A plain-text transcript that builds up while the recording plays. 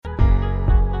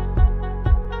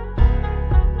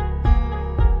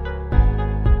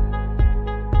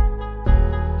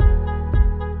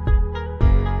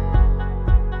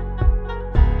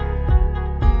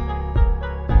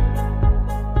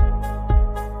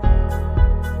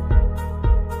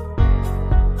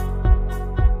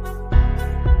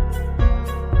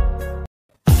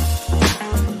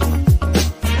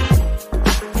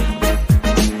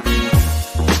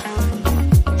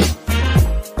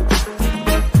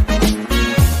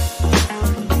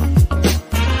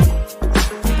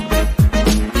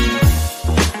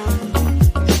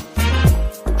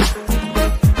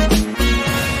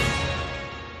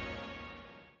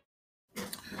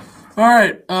All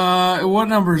right. What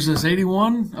number is this?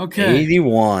 81? Okay.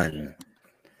 81.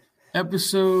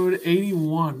 Episode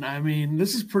 81. I mean,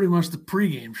 this is pretty much the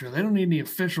pregame show. They don't need any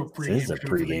official pregame This is a show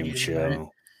for the pregame game, show. right?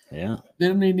 Yeah. They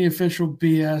don't need any official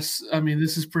BS. I mean,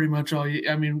 this is pretty much all you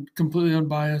 – I mean, completely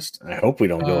unbiased. I hope we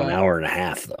don't go an hour and a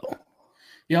half, though.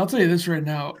 Yeah, I'll tell you this right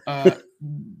now.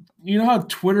 You know how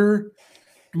Twitter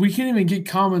 – we can't even get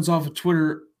comments off of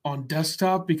Twitter on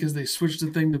desktop because they switched the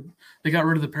thing to – they got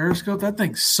rid of the Periscope. That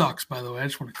thing sucks, by the way. I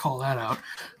just want to call that out.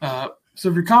 So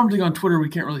if you're commenting on Twitter, we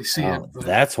can't really see it. But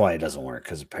that's why it doesn't work,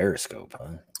 because of Periscope,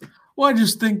 huh? Well, I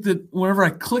just think that whenever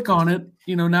I click on it,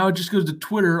 now it just goes to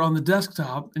Twitter on the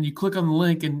desktop, and you click on the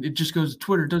link, and it just goes to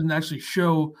Twitter. It doesn't actually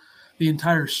show the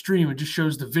entire stream. It just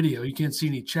shows the video. You can't see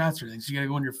any chats or anything, so you got to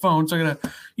go on your phone. So I got to,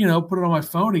 put it on my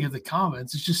phone to get the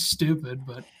comments. It's just stupid,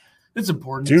 but it's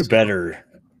important. Do better,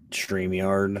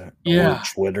 StreamYard or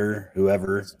Twitter,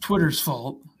 whoever. It's Twitter's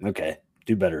fault. Okay,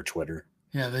 do better, Twitter.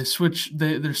 Yeah, they switch.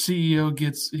 Their CEO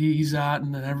he's out,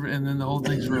 and then the whole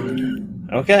thing's ruined.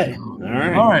 Okay, all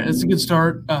right. It's a good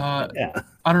start. Yeah,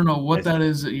 I don't know what that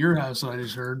is at your house that I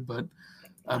just heard, but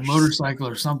a motorcycle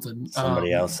or something.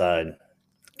 Somebody outside.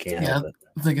 Can't help it.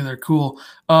 I'm thinking they're cool.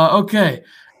 Okay,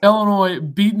 Illinois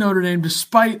beat Notre Dame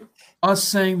despite us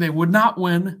saying they would not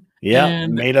win. Yeah,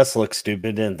 and made us look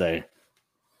stupid, didn't they?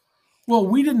 Well,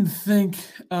 we didn't think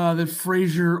that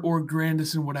Frazier or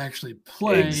Grandison would actually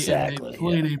play. Exactly. And they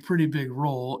played a pretty big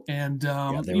role. And,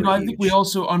 I think we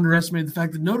also underestimated the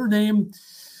fact that Notre Dame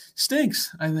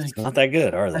stinks, I think. It's not that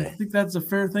good, are they? I think that's a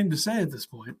fair thing to say at this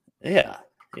point. Yeah,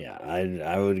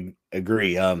 I would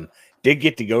agree. Did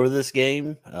get to go to this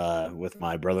game with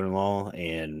my brother-in-law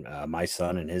and my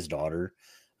son and his daughter.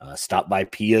 Stopped by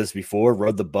Pia's before,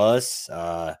 rode the bus.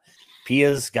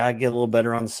 Pia's got to get a little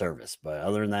better on the service, but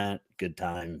other than that, good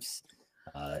times.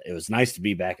 It was nice to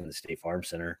be back in the State Farm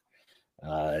Center.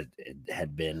 It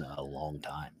had been a long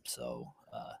time, so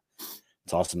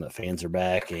it's awesome that fans are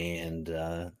back.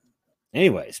 And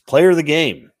anyways, player of the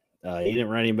game. He didn't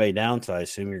write anybody down, so I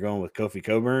assume you're going with Kofi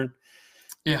Cockburn.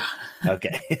 Yeah.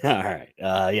 Okay. All right.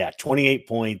 28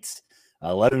 points,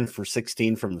 11 for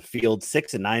 16 from the field,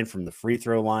 6 and 9 from the free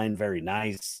throw line. Very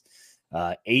nice.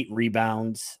 8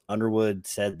 rebounds. Underwood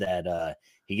said that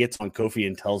he gets on Kofi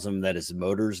and tells him that his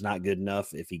motor's not good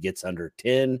enough if he gets under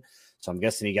 10. So I'm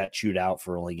guessing he got chewed out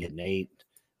for only getting 8.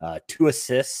 2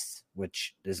 assists,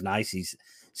 which is nice. He's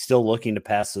still looking to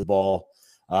pass the ball.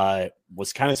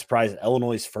 Was kind of surprised.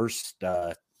 Illinois' first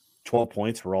 12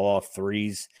 points were all off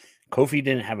threes. Kofi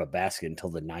didn't have a basket until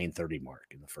the 9:30 mark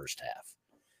in the first half.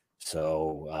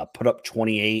 So put up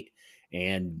 28,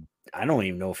 and I don't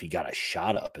even know if he got a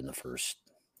shot up in the first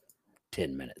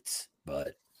 10 minutes,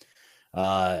 but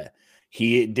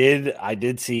he did. I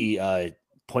did see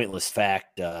pointless stat.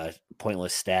 I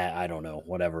don't know,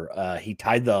 whatever. He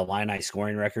tied the Illini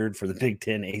scoring record for the Big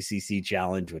Ten ACC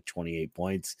Challenge with 28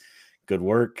 points. Good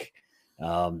work.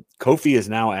 Kofi is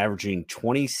now averaging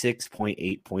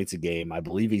 26.8 points a game. I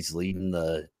believe he's leading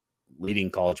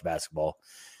college basketball.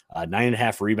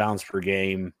 9.5 rebounds per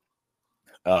game.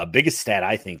 Biggest stat,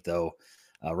 I think, though,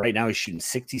 right now he's shooting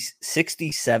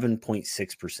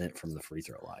 67.6% from the free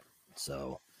throw line.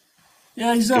 So,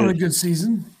 yeah, he's having a good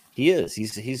season. He is.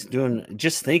 He's doing.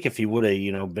 Just think if he would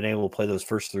have, been able to play those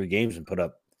first 3 games and put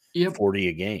up 40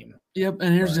 a game. Yep.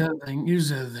 And here's the other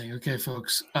thing. Okay,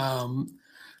 folks.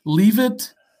 Leave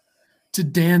it to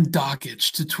Dan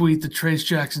Dockich to tweet that Trayce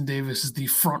Jackson-Davis is the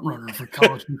front runner for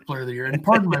College Player of the Year. And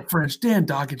pardon my French, Dan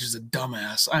Dockich is a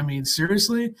dumbass. I mean,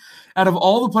 seriously, out of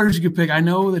all the players you could pick, I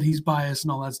know that he's biased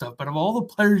and all that stuff, but of all the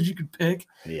players you could pick,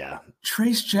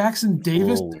 Trayce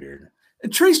Jackson-Davis.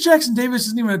 Trayce Jackson-Davis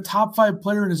isn't even a top 5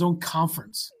 player in his own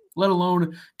conference, let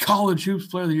alone College Hoops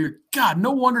Player of the Year. God, no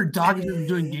wonder Dockich isn't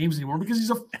doing games anymore because he's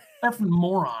a effing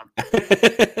moron.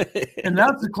 And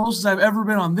that's the closest I've ever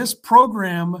been on this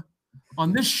program,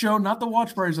 on this show, not the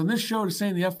watch parties, on this show to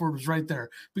saying the F word was right there.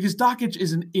 Because Dockich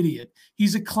is an idiot.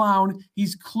 He's a clown.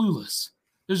 He's clueless.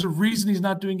 There's a reason he's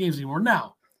not doing games anymore.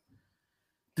 Now,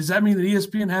 does that mean that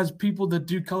ESPN has people that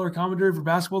do color commentary for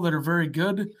basketball that are very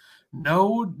good?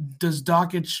 No. Does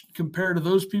Dockich compare to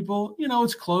those people?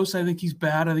 It's close. I think he's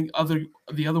bad. I think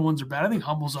the other ones are bad. I think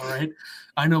Humble's all right.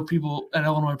 I know people at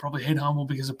Illinois probably hate Humble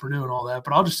because of Purdue and all that,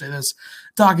 but I'll just say this.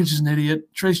 Dockich is an idiot.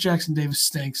 Trayce Jackson-Davis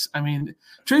stinks. I mean,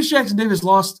 Trayce Jackson-Davis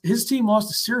his team lost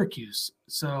to Syracuse.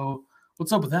 So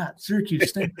what's up with that? Syracuse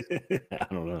stinks. I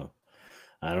don't know.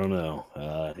 I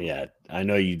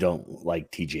know you don't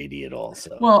like TJD at all.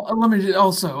 So let me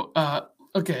also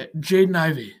Jaden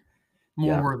Ivey.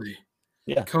 More worthy.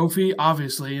 Yeah. Kofi,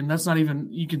 obviously, and that's not even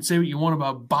 – you can say what you want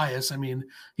about bias. I mean,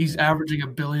 he's averaging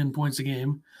 1 billion points a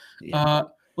game. Yeah.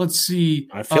 Let's see.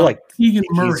 I feel like Keegan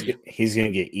Murray. He's going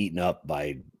to get eaten up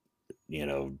by,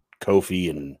 Kofi,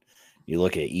 and you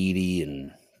look at Edey,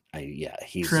 and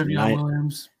he's Trevion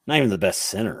Williams. Not even the best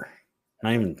center,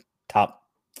 not even top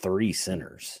 3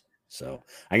 centers. So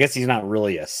I guess he's not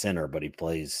really a center, but he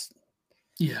plays.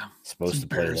 Yeah, supposed to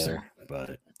play there.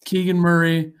 But Keegan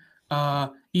Murray,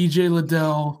 EJ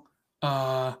Liddell,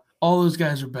 all those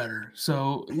guys are better.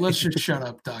 So let's just shut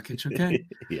up, Dockich, okay?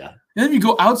 Yeah. And then you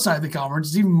go outside the conference,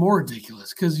 it's even more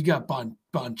ridiculous because you got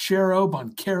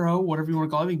Boncero, whatever you want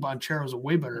to call it. I think Boncero is a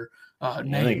way better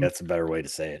name. I think that's a better way to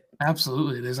say it.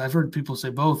 Absolutely, it is. I've heard people say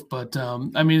both, but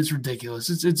I mean, it's ridiculous.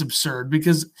 It's absurd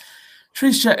because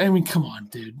Trayce Jackson, I mean, come on,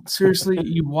 dude. Seriously,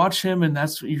 you watch him and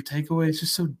that's your takeaway. It's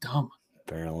just so dumb.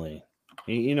 Apparently.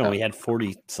 He had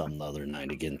 40-something the other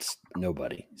night against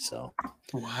nobody. So,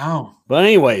 wow. But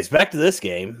anyways, back to this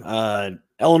game.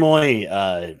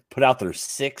 Illinois put out their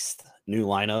 6th new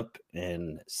lineup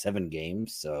in 7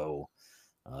 games. So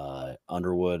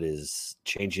Underwood is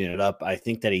changing it up. I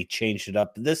think that he changed it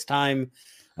up this time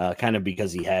kind of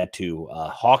because he had to.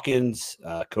 Hawkins,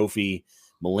 Kofi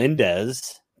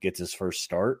Melendez gets his first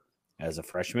start as a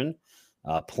freshman.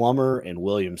 Plummer and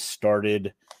Williams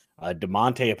started.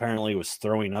 DeMonte apparently was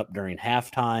throwing up during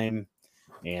halftime,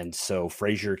 and so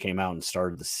Frazier came out and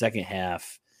started the second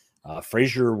half.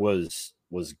 Frazier was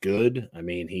good. I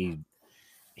mean,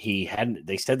 he hadn't.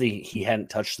 They said that he hadn't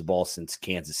touched the ball since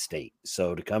Kansas State.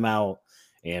 So to come out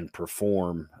and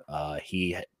perform,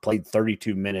 he played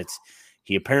 32 minutes.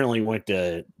 He apparently went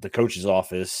to the coach's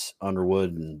office,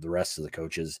 Underwood and the rest of the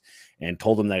coaches, and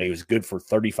told them that he was good for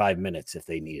 35 minutes if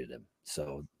they needed him.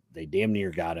 So they damn near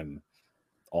got him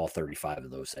all 35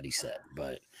 of those that he said.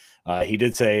 But he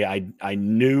did say, I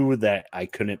knew that I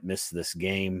couldn't miss this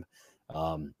game.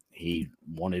 He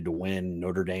wanted to win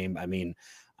Notre Dame. I mean,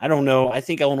 I don't know. I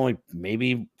think Illinois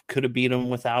maybe could have beat them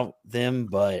without them,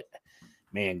 but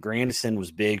man, Grandison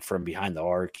was big from behind the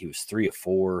arc. He was 3 of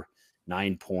 4,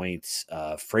 9 points.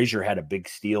 Frazier had a big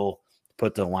steal,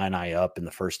 put the Illini up in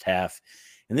the first half.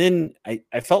 And then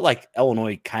I felt like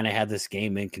Illinois kind of had this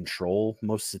game in control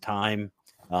most of the time.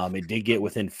 It did get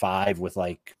within 5 or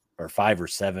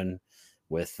 7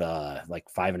 with like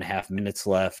 5.5 minutes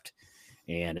left,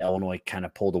 and Illinois kind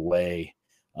of pulled away.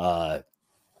 I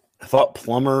thought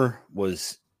Plummer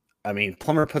puts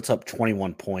up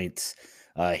 21 points.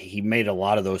 He made a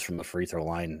lot of those from the free throw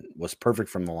line, was perfect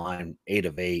from the line, 8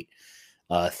 of 8,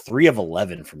 3 of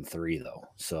 11 from 3 though.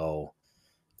 So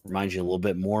reminds you a little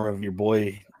bit more of your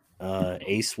boy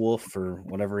Ace Wolf or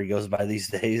whatever he goes by these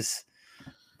days.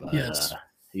 But, yes.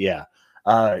 Yeah.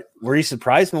 Were you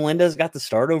surprised Melendez got the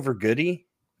start over Goody?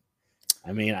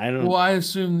 I mean, I don't. Well, I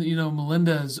assume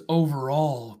Melendez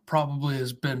overall probably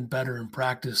has been better in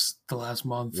practice the last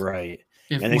month, right?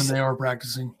 They are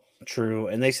practicing. True,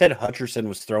 and they said Hutcherson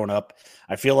was thrown up.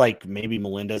 I feel like maybe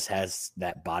Melendez has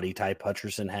that body type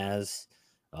Hutcherson has,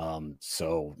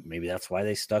 so maybe that's why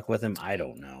they stuck with him. I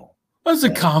don't know. That's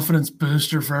a confidence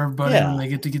booster for everybody when they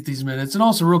get these minutes. And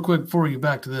also, real quick, before we get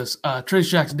back to this, Trayce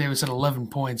Jackson Davis had 11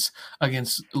 points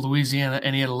against Louisiana,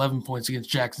 and he had 11 points against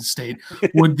Jackson State.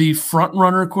 Would the front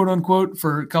runner, quote unquote,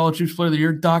 for College Hoops Player of the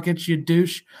Year, Dockich, you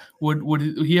douche, would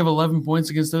he have 11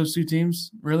 points against those two teams?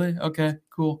 Really? Okay,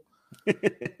 cool.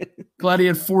 Glad he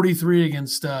had 43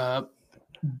 against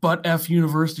Butt F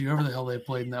University, whoever the hell they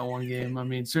played in that one game. I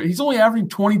mean, so he's only averaging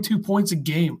 22 points a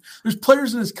game. There's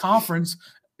players in this conference.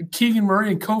 Keegan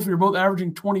Murray and Kofi are both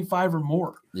averaging 25 or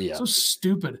more. Yeah. So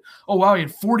stupid. Oh, wow. He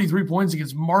had 43 points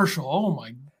against Marshall. Oh,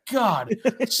 my God.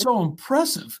 So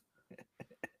impressive.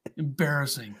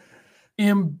 Embarrassing,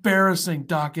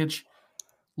 Dockich.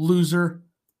 Loser.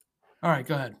 All right,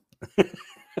 go ahead.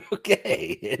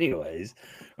 Okay. Anyways,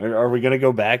 are we going to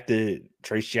go back to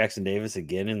Trayce Jackson Davis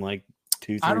again in like 2-3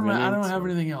 minutes? I don't have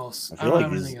anything else. I feel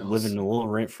like he's living a little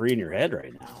rent-free in your head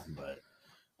right now, but.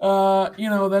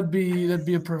 That'd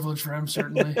be a privilege for him,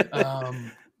 certainly.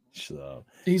 So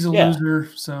he's a loser,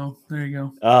 so there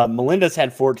you go. Melendez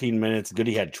had 14 minutes,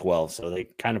 Goody had 12, so they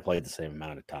kind of played the same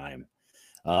amount of time.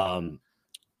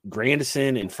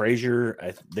 Grandison and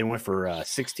Frazier, they went for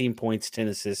 16 points, 10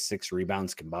 assists, 6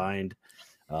 rebounds combined.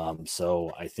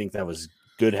 So I think that was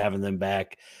good having them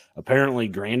back. Apparently,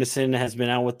 Grandison has been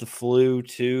out with the flu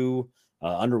too.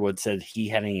 Underwood said he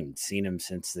hadn't even seen him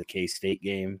since the K-State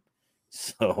game.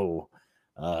 So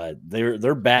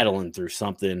they're battling through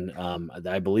something.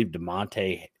 I believe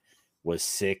DeMonte was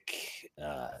sick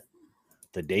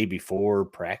the day before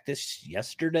practice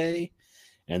yesterday.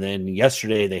 And then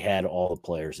yesterday they had all the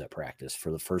players at practice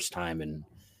for the first time in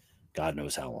God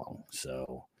knows how long.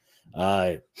 So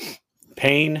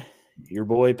Payne, your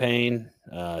boy Payne,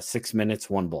 6 minutes,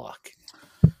 1 block.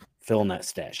 filling that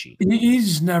stat sheet.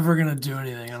 He's never going to do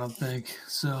anything, I don't think.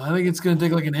 So I think it's going to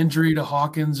take like an injury to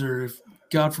Hawkins, or if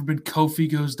God forbid Kofi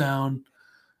goes down.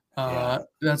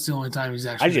 That's the only time he's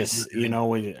actually.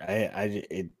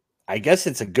 I guess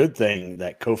it's a good thing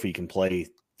that Kofi can play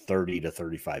 30 to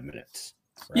 35 minutes.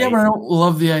 Right? Yeah, but I don't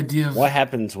love the idea of what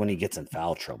happens when he gets in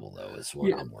foul trouble, though, is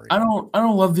what I'm worried about. I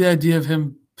don't love the idea of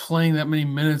him playing that many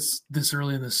minutes this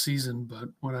early in the season, but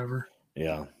whatever.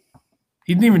 Yeah.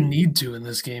 He didn't even need to in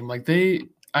this game. Like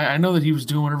I know that he was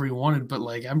doing whatever he wanted, but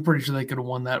like I'm pretty sure they could have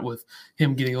won that with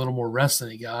him getting a little more rest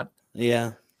than he got.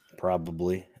 Yeah,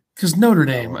 probably. Because Notre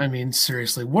Dame, I mean,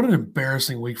 seriously, what an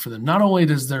embarrassing week for them. Not only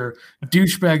does their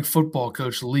douchebag football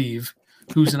coach leave,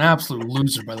 who's an absolute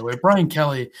loser, by the way. Brian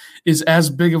Kelly is as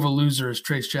big of a loser as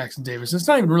Trayce Jackson-Davis. It's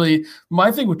not even really –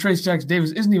 my thing with Trayce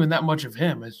Jackson-Davis isn't even that much of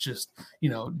him. It's just,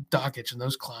 Dockich and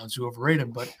those clowns who overrate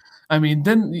him. But, I mean,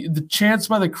 then the chants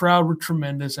by the crowd were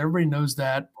tremendous. Everybody knows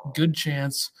that. Good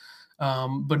chants.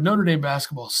 But Notre Dame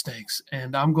basketball stinks,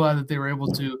 and I'm glad that they were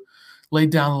able to lay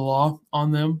down the law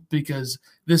on them, because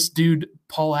this dude,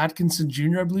 Paul Atkinson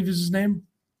Jr., I believe is his name,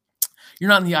 you're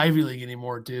not in the Ivy League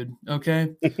anymore, dude, okay?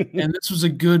 And this was a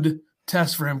good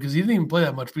test for him because he didn't even play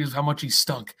that much because of how much he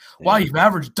stunk. Yeah. Wow, you've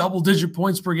averaged double-digit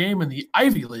points per game in the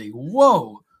Ivy League.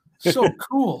 Whoa, so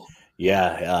cool.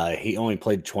 Yeah, he only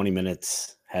played 20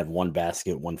 minutes, had one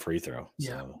basket, one free throw.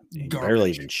 So he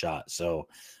barely even shot. So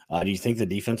do you think the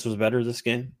defense was better this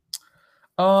game?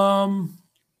 I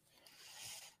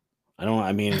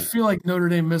feel like Notre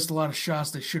Dame missed a lot of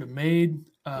shots they should have made.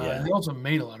 And they also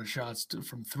made a lot of shots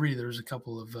from three. There's a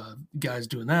couple of guys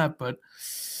doing that, but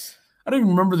I don't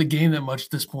even remember the game that much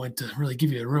at this point to really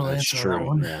give you a real answer on that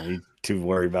one. Yeah, you're too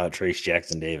worried about Trayce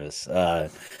Jackson-Davis. The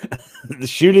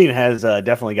shooting has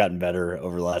definitely gotten better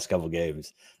over the last couple of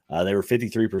games. They were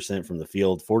 53% from the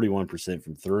field, 41%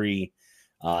 from three,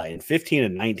 and 15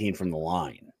 and 19 from the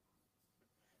line.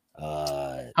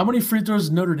 How many free throws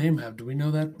did Notre Dame have? Do we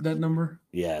know that number?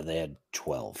 Yeah, they had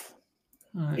 12.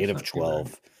 8 of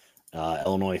 12.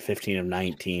 Illinois 15 of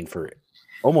 19 for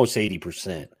almost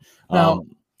 80%. Now,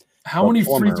 how many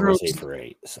free throws? 8 for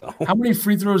 8. So how many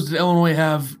free throws did Illinois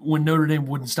have when Notre Dame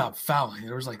wouldn't stop fouling?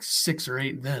 There was like 6 or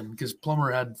 8 then, because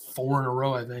Plummer had 4 in a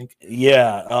row, I think.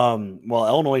 Yeah. Well,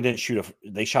 Illinois didn't shoot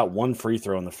they shot one free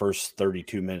throw in the first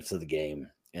 32 minutes of the game,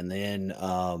 and then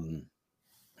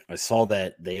I saw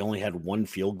that they only had one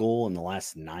field goal in the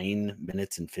last 9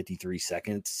 minutes and 53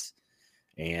 seconds.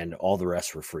 And all the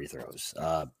rest were free throws.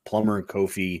 Plummer and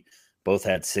Kofi both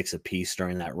had 6 apiece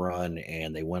during that run,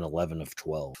 and they went 11 of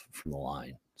 12 from the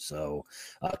line. So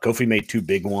Kofi made 2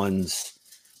 big ones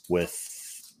with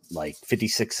like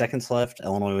 56 seconds left.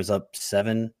 Illinois was up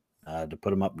 7 to put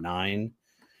them up 9.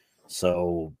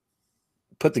 So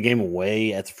put the game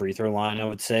away at the free throw line, I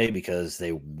would say, because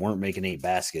they weren't making 8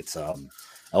 baskets.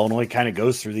 Illinois kind of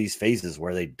goes through these phases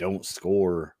where they don't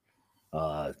score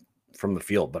from the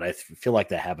field, but I feel like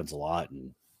that happens a lot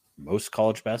in most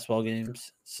college basketball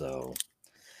games. So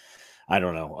I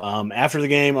don't know. After the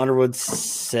game, Underwood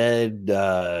said,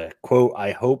 quote,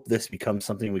 "I hope this becomes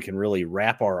something we can really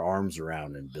wrap our arms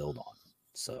around and build on."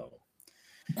 So,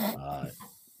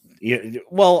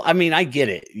 well, I mean, I get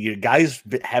it. You guys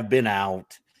have been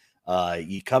out.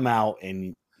 You come out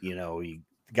and, you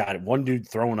got one dude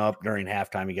throwing up during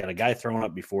halftime. You got a guy throwing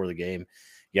up before the game.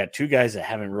 You got 2 guys that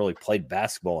haven't really played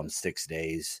basketball in 6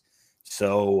 days.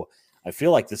 So I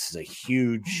feel like this is a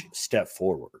huge step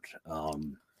forward.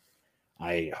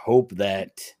 I hope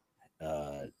that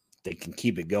they can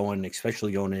keep it going,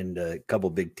 especially going into a couple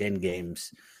Big Ten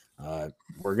games.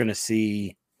 We're going to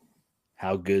see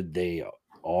how good they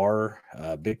are.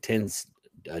 Big Ten's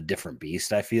a different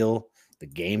beast, I feel. The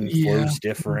game flows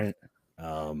different.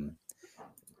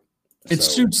 It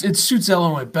suits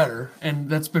Illinois better, and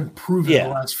that's been proven in the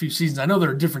last few seasons. I know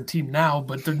they're a different team now,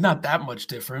 but they're not that much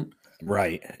different.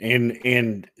 Right.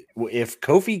 And if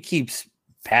Kofi keeps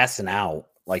passing out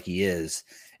like he is,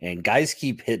 and guys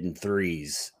keep hitting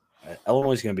threes,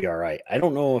 Illinois is going to be all right. I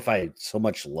don't know if I so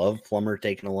much love Plummer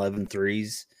taking 11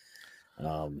 threes.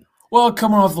 Well,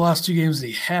 coming off the last 2 games that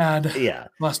he had. Yeah.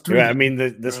 Last 3. Yeah, I mean,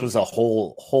 this was a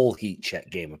whole heat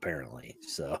check game, apparently.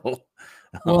 So...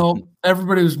 Well,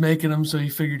 everybody was making them, so he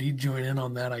figured he'd join in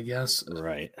on that, I guess.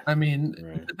 Right. I mean,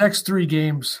 the next 3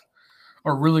 games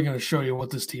are really going to show you what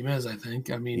this team is, I think.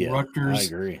 I mean, Rutgers, I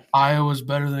agree. Iowa's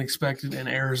better than expected, and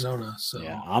Arizona. So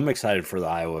yeah, I'm excited for the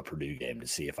Iowa-Purdue game to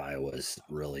see if Iowa's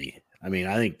really – I mean,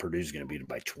 I think Purdue's going to beat it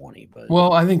by 20. But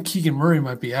well, I think Keegan Murray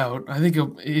might be out. I think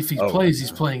if he plays,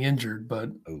 he's playing injured.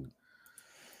 But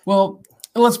well –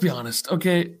 let's be honest,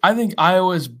 okay? I think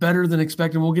Iowa is better than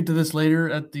expected. We'll get to this later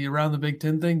at the Around the Big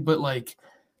Ten thing, but like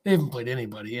they haven't played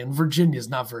anybody, and Virginia's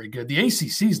not very good. The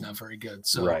ACC is not very good.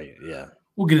 So Right. Yeah.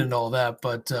 we'll get into all that.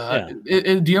 But Yeah.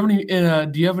 do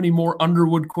you have any more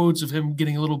Underwood quotes of him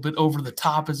getting a little bit over the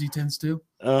top as he tends to?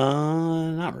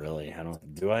 Not really. I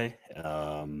don't. Do I?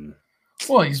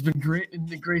 Well, he's been great in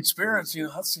the great spirits.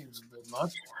 That seems a bit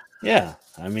much. Yeah.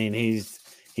 I mean, he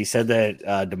said that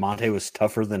DeMonte was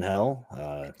tougher than hell.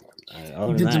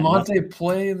 Did DeMonte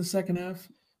play in the second half?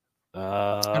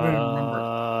 I don't even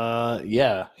remember.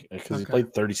 Yeah, because he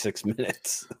played 36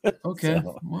 minutes. Okay,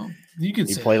 so, well, you could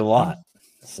he say played a lot.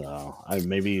 So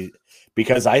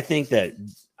because I think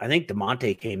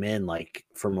DeMonte came in like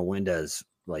from a Windows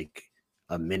like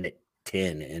a minute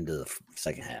 10 into the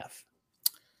second half.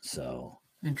 So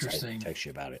interesting. I text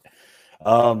you about it.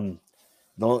 The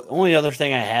only other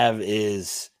thing I have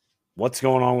is what's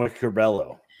going on with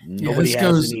Curbelo. Nobody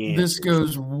has any answers. This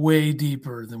goes way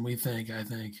deeper than we think, I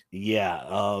think. Yeah.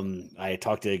 I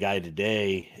talked to a guy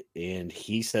today and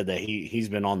he said that he's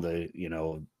been on the,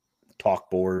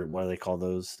 talk board. What do they call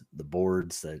those? The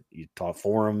boards that you talk,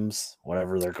 forums,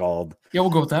 whatever they're called. Yeah, we'll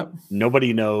go with that.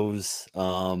 Nobody knows.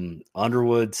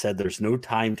 Underwood said there's no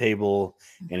timetable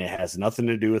and it has nothing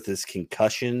to do with his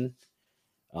concussion.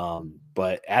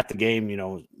 But at the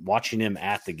game, watching him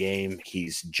at the game,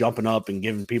 he's jumping up and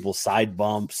giving people side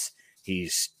bumps.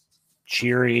 He's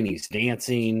cheering, he's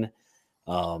dancing.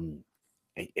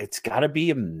 It's got to be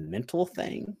a mental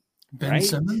thing. Ben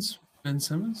Simmons?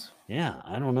 Yeah,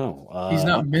 I don't know. He's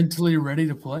not mentally ready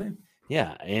to play.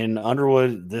 Yeah, and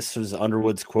Underwood, this was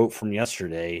Underwood's quote from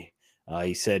yesterday.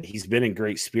 He said he's been in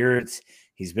great spirits.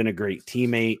 He's been a great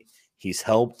teammate. He's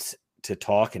helped to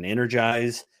talk and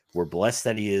energize. We're blessed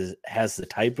that he has the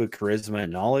type of charisma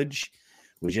and knowledge.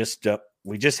 We just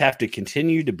have to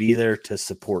continue to be there to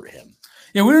support him.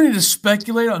 Yeah, we don't need to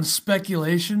speculate on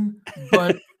speculation,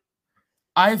 but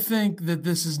I think that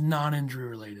this is non-injury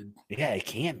related. Yeah, it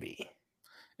can be.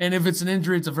 And if it's an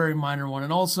injury, it's a very minor one.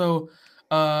 And also,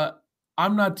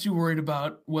 I'm not too worried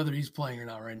about whether he's playing or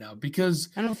not right now because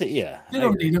I don't think. Yeah, they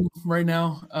don't need him right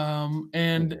now.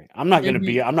 And I'm not going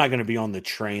to be on the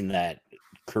train that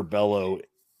Curbelo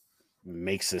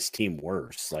makes this team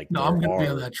worse. Like, no, I'm going to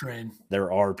be on that train.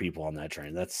 There are people on that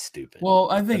train. That's stupid. Well,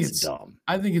 I think it's dumb.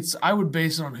 I would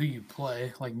base it on who you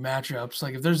play, like matchups.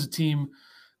 Like if there's a team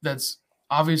that's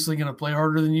obviously going to play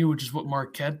harder than you, which is what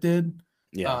Marquette did.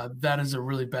 Yeah, that is a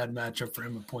really bad matchup for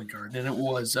him at point guard, and it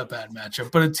was a bad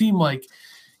matchup. But a team like,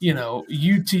 UT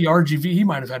RGV, he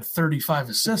might have had 35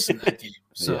 assists in that game.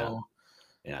 So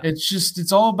yeah.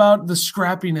 It's all about the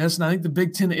scrappiness, and I think the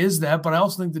Big Ten is that. But I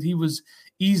also think that he was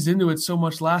eased into it so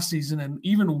much last season, and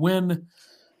even when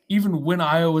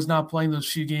Iowa was not playing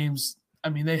those few games, I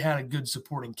mean, they had a good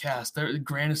supporting cast.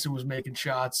 Grandison was making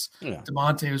shots,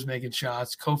 DeMonte was making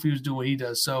shots, Kofi was doing what he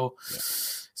does. So. Yeah.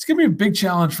 It's going to be a big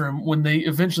challenge for him when they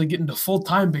eventually get into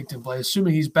full-time Big Ten play,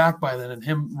 assuming he's back by then and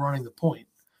him running the point.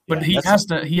 But he has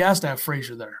to have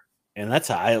Frazier there. And that's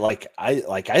how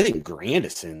I think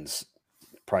Grandison's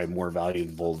probably more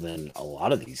valuable than a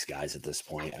lot of these guys at this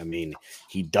point. I mean,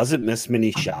 he doesn't miss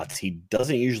many shots. He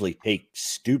doesn't usually take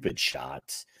stupid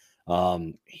shots.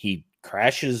 He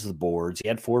crashes the boards. He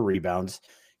had 4 rebounds.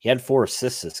 He had 4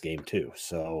 assists this game too.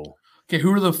 So okay,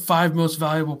 who are the 5 most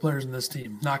valuable players in this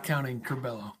team, not counting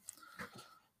Curbelo?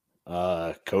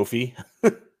 Kofi.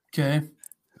 Okay.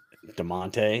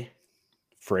 DeMonte.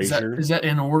 Frazier. Is that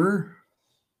in order?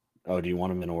 Oh, do you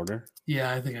want them in order?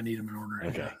 Yeah, I think I need them in order.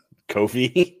 Okay. Yeah.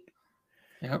 Kofi.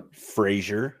 Yep.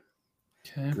 Frazier.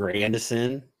 Okay.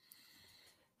 Grandison.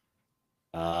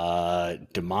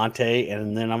 DeMonte,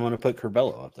 and then I'm going to put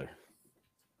Curbelo up there.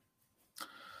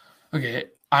 Okay.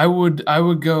 I would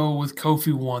go with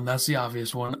Kofi 1. That's the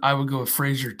obvious one. I would go with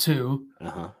Frazier 2.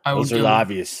 Those are the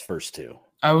obvious first 2.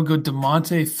 I would go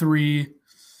DeMonte 3.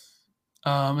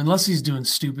 Unless he's doing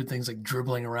stupid things like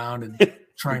dribbling around and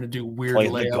trying to do weird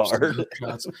layups and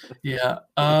shots. Yeah.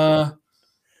 I'm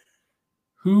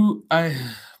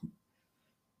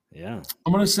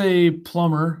gonna say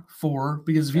Plummer 4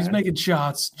 because if he's making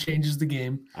shots, changes the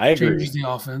game. I agree. Changes the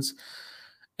offense.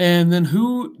 And then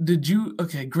who did you?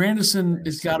 Okay, Grandison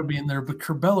has got to be in there, but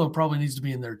Curbelo probably needs to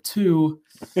be in there too.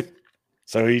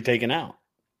 So who are you taking out?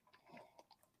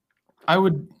 I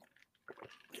would.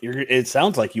 It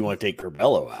sounds like you want to take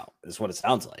Curbelo out. Is what it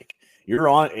sounds like.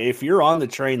 If you're on the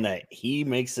train that he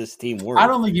makes this team work. I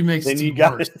don't think he makes the team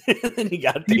worse. Then you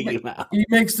got to take him out. He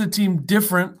makes the team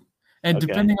different, and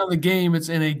depending on the game, it's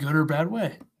in a good or bad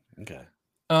way. Okay.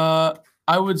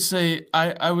 I would say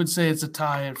it's a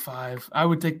tie at 5. I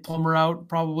would take Plummer out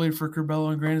probably for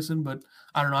Curbelo and Grandison, but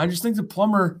I don't know. I just think that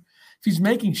Plummer if he's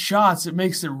making shots, it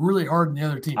makes it really hard on the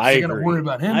other team. I They got to agree. worry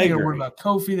about him. I They got to agree. worry about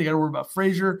Kofi. They got to worry about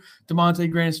Frazier,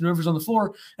 DeMonte, Grandison, whoever's on the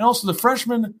floor. And also the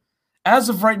freshmen, as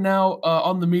of right now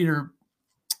on the meter,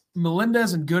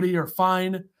 Melendez and Goody are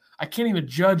fine. I can't even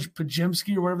judge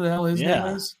Pajemski or whatever the hell his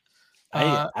name is.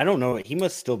 I don't know. He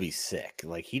must still be sick.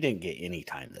 Like, he didn't get any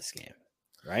time this game,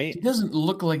 right? He doesn't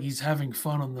look like he's having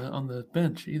fun on the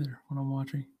bench either when I'm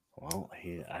watching. Well,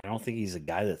 I don't think he's a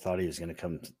guy that thought he was going to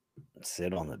come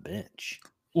sit on the bench.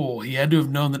 Well, he had to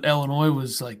have known that Illinois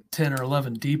was like 10 or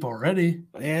 11 deep already.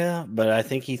 Yeah, but I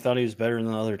think he thought he was better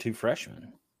than the other two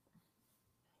freshmen.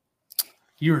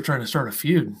 You were trying to start a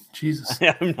feud. Jesus.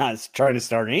 I'm not trying to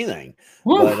start anything.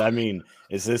 Woo! But, I mean,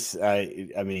 is this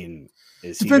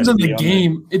is Depends on the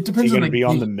game. It depends on the game.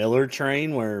 On the Miller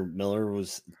train where Miller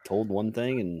was told one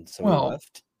thing and so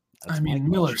left? I mean,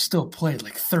 Miller still played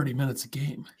like 30 minutes a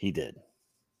game. He did.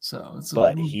 So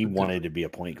but he wanted to be a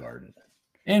point guard.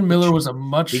 And Miller was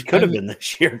he could have been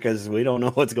this year because we don't know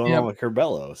what's going on with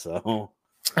Curbelo. So,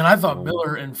 and I thought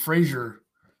Miller and Frazier.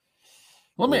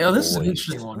 This is an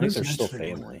interesting one. I think they're still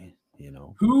family. You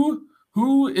know,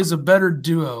 who is a better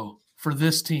duo for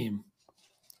this team?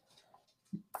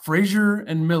 Frazier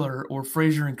and Miller or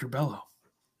Frazier and Curbelo?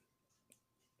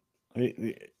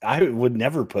 I would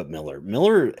never put Miller.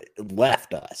 Miller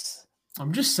left us.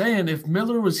 I'm just saying, if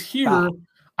Miller was here,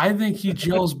 I think he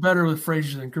gels better with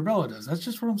Frazier than Curbelo does. That's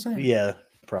just what I'm saying. Yeah,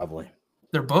 probably.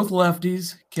 They're both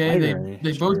lefties. Okay,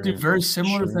 they both do very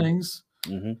similar things.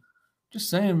 Mm-hmm. Just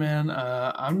saying, man.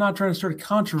 I'm not trying to start a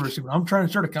controversy, but I'm trying to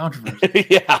start a controversy.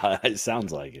 Yeah, it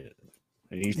sounds like it.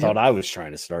 You thought I was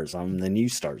trying to start something, then you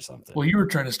start something. Well, you were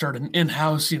trying to start an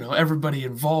in-house, everybody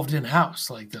involved in-house,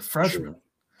 like the freshmen.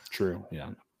 True. Yeah.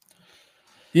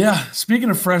 Yeah. Speaking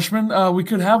of freshmen, we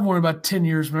could have one in about 10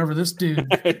 years whenever this dude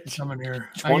coming here.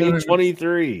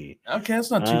 2023. Okay,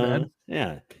 that's not too bad.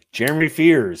 Yeah. Jeremy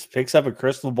Fears picks up a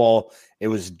crystal ball. It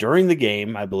was during the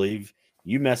game, I believe.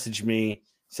 You messaged me,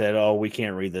 said, "Oh, we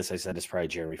can't read this." I said, "It's probably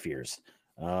Jeremy Fears."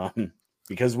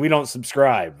 Because we don't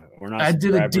subscribe. We're not. I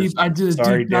did a deep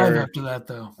dive after that,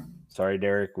 though. Sorry,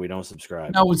 Derek. We don't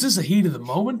subscribe. Now, was this a heat of the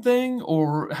moment thing,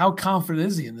 or how confident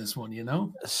is he in this one?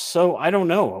 So I don't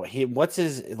know. He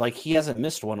hasn't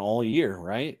missed one all year,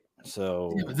 right?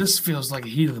 So yeah, but this feels like a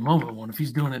heat of the moment one. If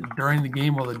he's doing it during the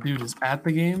game while the dude is at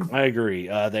the game, I agree.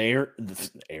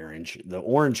 The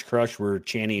Orange Crush were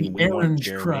chanting. The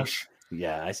Orange Crush.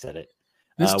 Yeah, I said it.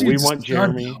 We want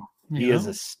Jeremy. He is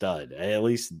a stud, at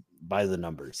least by the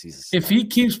numbers. He's a stud. If he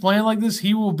keeps playing like this,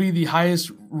 he will be the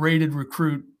highest rated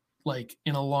recruit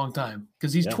in a long time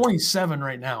because he's 27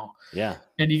 right now. Yeah,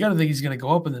 and you got to think he's going to go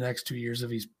up in the next 2 years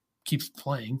if he keeps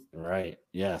playing. Right.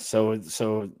 Yeah. So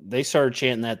they started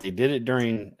chanting that. They did it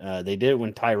during. They did it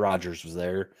when Ty Rodgers was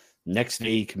there. Next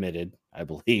day he committed, I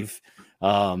believe.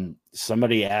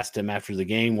 Somebody asked him after the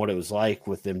game what it was like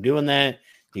with them doing that.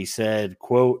 He said,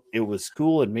 quote, "It was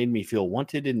cool. It made me feel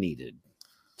wanted and needed."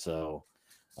 So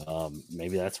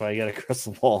maybe that's why I got a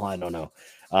crystal ball. I don't know.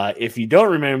 If you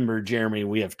don't remember Jeremy,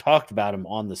 we have talked about him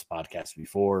on this podcast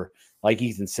before. Like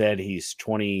Ethan said, he's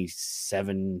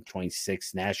 27,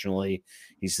 26 nationally.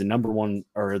 He's the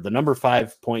number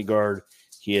 5 point guard.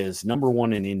 He is number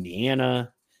 1 in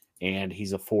Indiana, and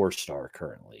he's a 4-star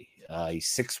currently. He's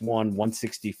 6'1",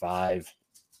 165,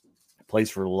 plays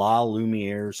for La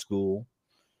Lumiere School.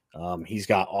 He's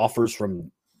got offers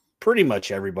from pretty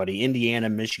much everybody: Indiana,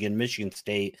 Michigan, Michigan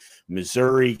State,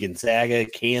 Missouri, Gonzaga,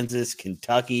 Kansas,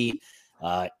 Kentucky,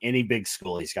 any big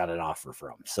school he's got an offer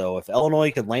from. So if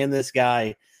Illinois could land this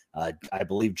guy, I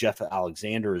believe Jeff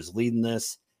Alexander is leading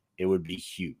this, it would be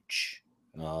huge.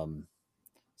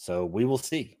 So we will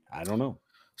see. I don't know.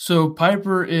 So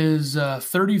Piper is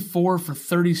 34 for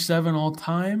 37 all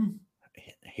time.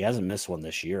 He hasn't missed one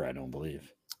this year, I don't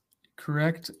believe.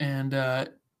 Correct. And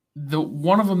the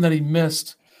one of them that he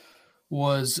missed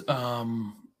was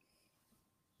someone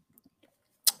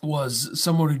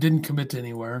who didn't commit to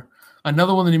anywhere.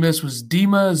 Another one that he missed was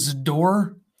Dima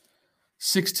Zador,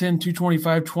 6'10",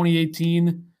 225,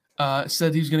 2018.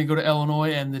 Said he was going to go to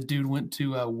Illinois, and the dude went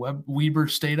to Weber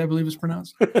State, I believe it's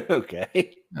pronounced.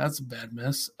 Okay. That's a bad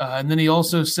miss. And then he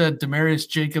also said Demarius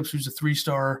Jacobs, who's a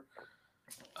 3-star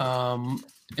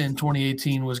in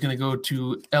 2018, was going to go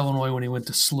to Illinois when he went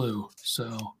to SLU.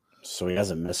 So he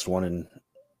hasn't missed one in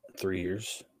 3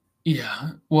 years?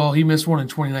 Yeah. Well, he missed one in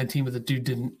 2019, but the dude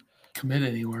didn't commit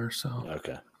anywhere. So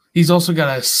okay. He's also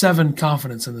got a 7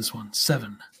 confidence in this one.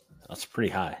 7. That's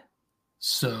pretty high.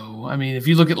 So, I mean, if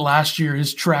you look at last year,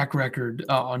 his track record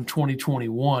on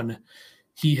 2021,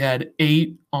 he had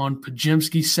 8 on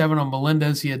Pajemski, 7 on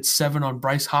Melendez. He had 7 on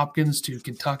Bryce Hopkins to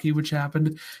Kentucky, which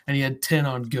happened, and he had 10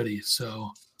 on Goody.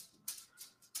 So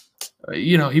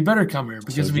He better come here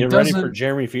because So if he get ready doesn't, for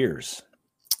Jeremy Fears.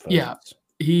 Folks.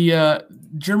 yeah,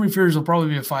 Jeremy Fears will probably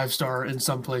be a 5-star in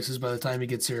some places by the time he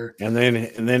gets here. And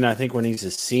then I think when he's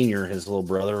a senior, his little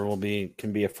brother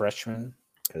can be a freshman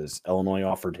because Illinois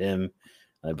offered him.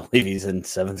 I believe he's in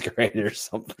 7th grade or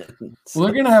something. Well,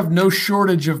 they're going to have no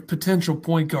shortage of potential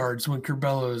point guards when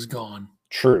Curbelo is gone.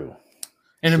 True.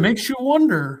 And it makes you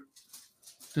wonder,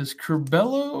 does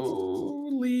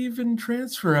Curbelo leave and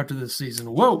transfer after this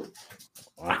season? Whoa.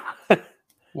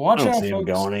 Watch I don't out, see him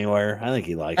folks. going anywhere. I think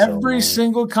he likes every Illinois.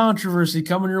 single controversy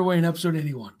coming your way in episode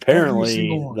 81. Apparently,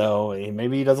 though,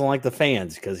 maybe he doesn't like the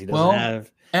fans because he doesn't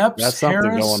have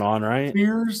something going on, right?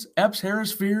 Harris,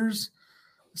 Fears.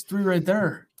 It's 3 right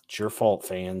there. It's your fault,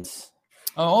 fans.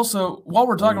 Also, while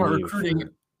we're talking about recruiting,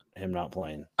 him not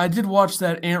playing, I did watch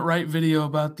that Ant Wright video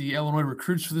about the Illinois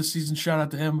recruits for this season. Shout out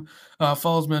to him.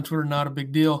 Follows me on Twitter. Not a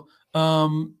big deal.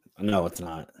 No, it's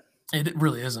not. It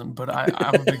really isn't, but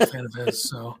I'm a big fan of his.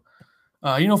 So,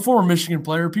 former Michigan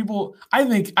player. People, I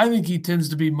think he tends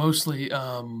to be mostly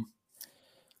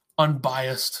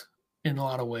unbiased in a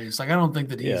lot of ways. Like I don't think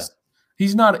that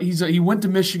he went to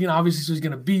Michigan, obviously, so he's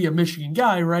going to be a Michigan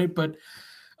guy, right? But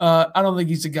I don't think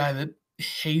he's a guy that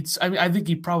hates. I mean, I think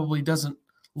he probably doesn't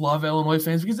love Illinois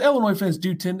fans because Illinois fans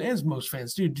do tend, as most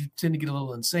fans do tend to get a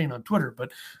little insane on Twitter.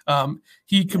 But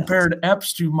he compared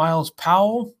Epps to Miles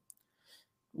Powell,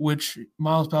 which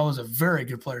Miles Powell is a very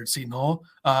good player at Seton Hall.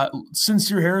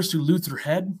 Sincere Harris to Luther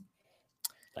Head.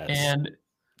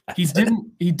 He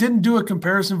didn't do a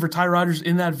comparison for Ty Rodgers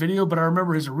in that video, but I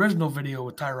remember his original video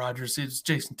with Ty Rodgers is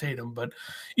Jason Tatum. But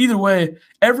either way,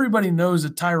 everybody knows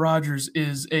that Ty Rodgers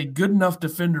is a good enough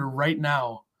defender right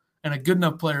now and a good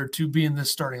enough player to be in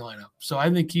this starting lineup. So I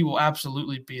think he will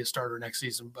absolutely be a starter next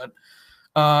season. But,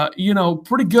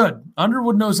 pretty good.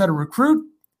 Underwood knows how to recruit.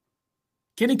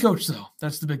 Can he coach, though?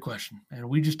 That's the big question, and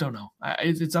we just don't know.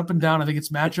 It's up and down. I think it's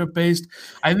matchup-based.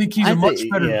 I think he's a much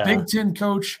better Big Ten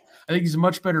coach. I think he's a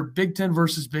much better Big Ten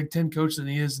versus Big Ten coach than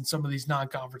he is in some of these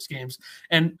non-conference games.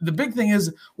 And the big thing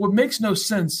is, what makes no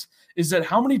sense is that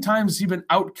how many times has he been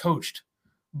out-coached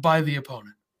by the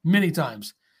opponent? Many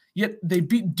times. Yet they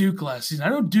beat Duke last season. I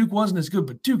know Duke wasn't as good,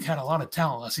 but Duke had a lot of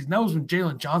talent last season. That was when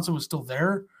Jalen Johnson was still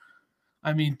there.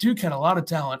 I mean, Duke had a lot of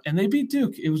talent, and they beat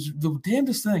Duke. It was the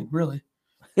damnedest thing, really.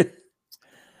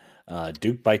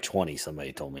 Duke by 20,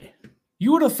 somebody told me.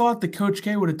 You would have thought that Coach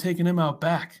K would have taken him out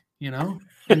back, in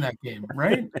that game,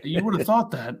 right? You would have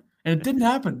thought that, and it didn't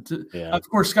happen. Of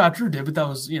course, Scott Drew did, but that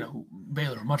was,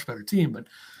 Baylor, a much better team. But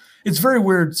it's very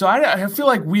weird. So I feel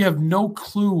like we have no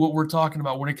clue what we're talking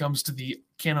about when it comes to the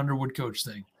Ken Underwood coach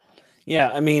thing. Yeah,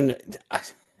 I mean,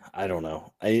 I don't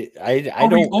know. I Are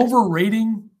we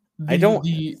overrating I don't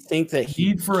think that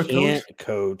he need for a can't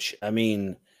coach. I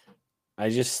mean, I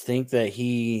just think that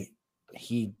he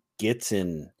gets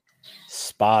in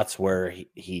spots where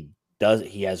he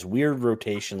has weird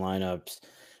rotation lineups.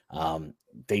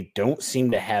 They don't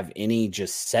seem to have any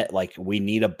just set, like we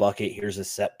need a bucket, here's a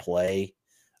set play.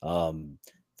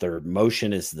 Their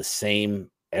motion is the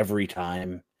same every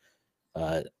time.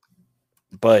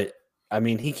 But I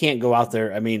mean, he can't go out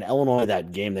there. I mean, Illinois,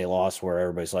 that game they lost where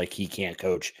everybody's like, he can't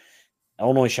coach.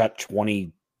 Illinois shot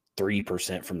 23%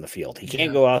 from the field. He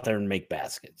can't go out there and make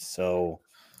baskets. So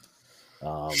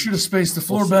should have spaced the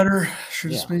floor better.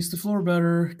 Spaced the floor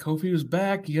better. Kofi was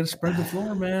back. You got to spread the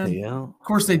floor, man. Yeah. Of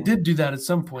course, they did do that at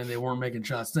some point. They weren't making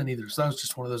shots then either. So that was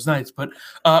just one of those nights. But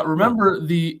remember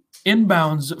the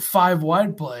inbounds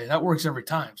 5-wide play. That works every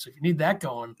time. So if you need that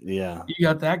going, you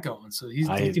got that going. So he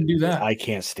can do that. I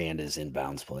can't stand his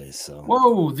inbounds plays. So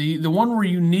the one where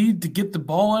you need to get the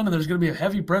ball in and there's going to be a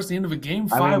heavy press at the end of a game,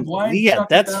 5-wide. Yeah,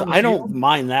 I don't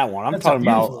mind that one. I'm talking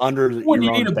about under when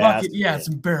you need a bucket. Yeah, it's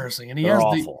embarrassing. And he has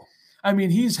awful.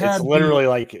 He's had. It's literally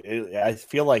I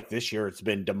feel like this year it's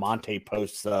been DeMonte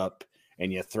posts up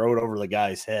and you throw it over the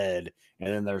guy's head, and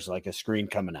then there's like a screen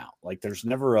coming out. Like there's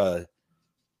never a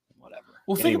whatever.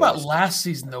 Well, think about last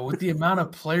season though, with the amount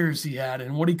of players he had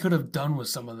and what he could have done with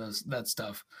some of that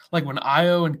stuff. Like when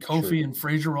Io and Kofi and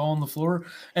Frazier were all on the floor,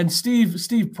 and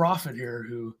Steve Profit here,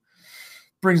 who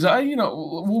brings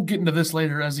we'll get into this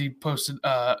later as he posted.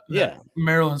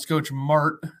 Maryland's coach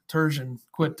Mart Turgeon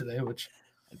quit today, which.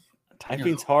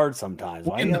 Typing's hard sometimes.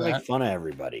 Why do you make fun of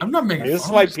everybody? I'm not making fun. This is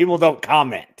why people don't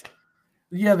comment.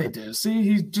 Yeah, they do. See,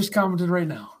 he just commented right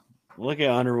now. Look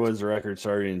at Underwood's record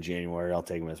starting in January. I'll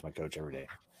take him as my coach every day.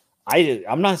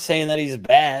 I'm not saying that he's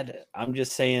bad. I'm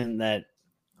just saying that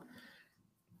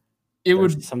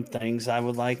some things I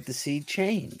would like to see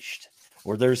changed.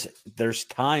 Or there's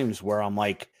times where I'm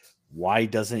like, why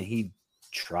doesn't he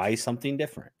try something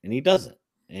different? And he doesn't.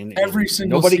 And every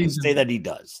single nobody season. can say that he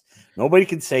does. Nobody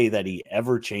can say that he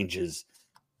ever changes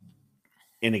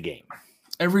in a game.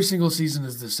 Every single season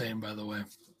is the same, by the way.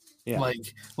 Yeah. Like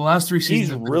the last 3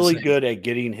 seasons. He's really good at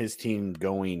getting his team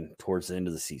going towards the end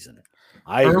of the season.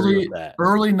 I agree with that.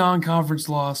 Early non-conference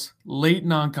loss, late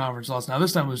non-conference loss. Now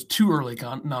this time it was 2 early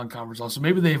non-conference loss, so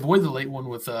maybe they avoid the late one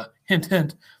with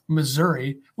hint,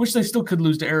 Missouri, which they still could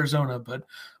lose to Arizona, but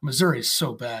Missouri is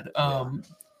so bad.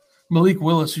 Malik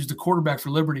Willis, who's the quarterback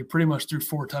for Liberty, pretty much threw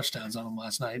 4 touchdowns on them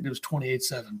last night. It was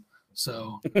 28-7.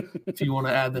 So if you want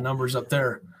to add the numbers up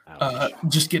there,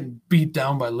 just getting beat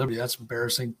down by Liberty, that's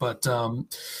embarrassing. But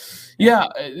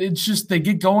it's just they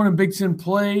get going in Big Ten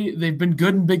play. They've been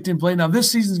good in Big Ten play. Now this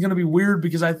season is going to be weird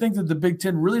because I think that the Big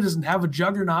Ten really doesn't have a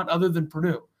juggernaut other than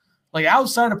Purdue. Like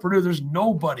outside of Purdue, there's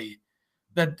nobody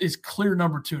that is clear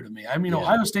number 2 to me. I mean,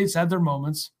 Ohio State's had their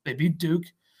moments. They beat Duke.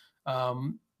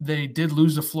 They did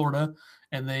lose to Florida,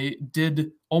 and they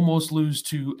did almost lose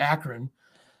to Akron.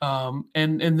 And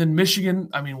then Michigan,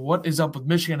 I mean, what is up with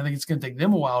Michigan? I think it's going to take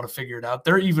them a while to figure it out.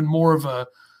 They're even more of a,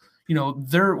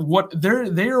 they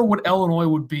are what Illinois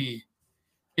would be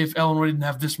if Illinois didn't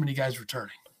have this many guys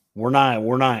returning. We're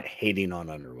not hating on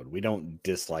Underwood. We don't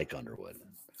dislike Underwood.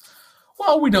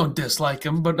 Well, we don't dislike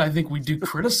him, but I think we do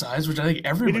criticize, which I think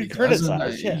everybody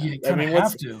criticize. You kind of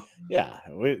have to. Yeah,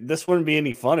 this wouldn't be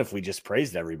any fun if we just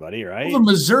praised everybody, right? Well,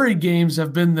 the Missouri games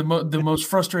have been the most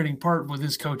frustrating part with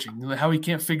his coaching, how he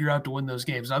can't figure out to win those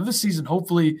games. Now, this season,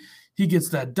 hopefully he gets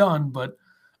that done, but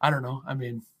I don't know. I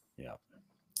mean,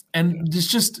 and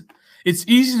it's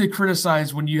easy to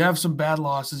criticize when you have some bad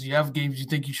losses. You have games you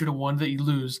think you should have won that you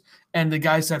lose, and the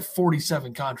guy's had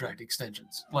 47 contract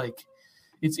extensions. Like,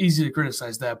 it's easy to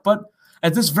criticize that. But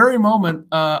at this very moment,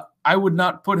 I would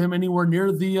not put him anywhere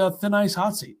near the thin ice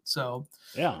hot seat. So,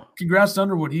 congrats to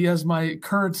Underwood. He has my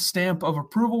current stamp of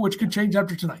approval, which could change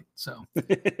after tonight. So,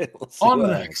 on to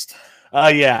the next.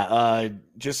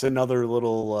 Just another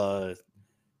little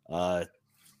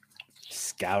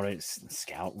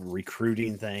scout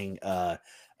recruiting thing.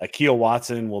 Akil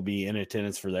Watson will be in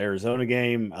attendance for the Arizona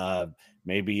game.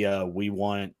 Maybe we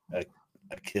want a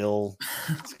kill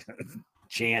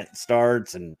chant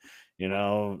starts and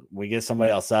we get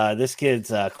somebody outside. This kid's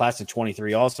class of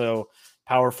 23, also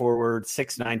power forward,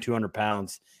 6'9", 200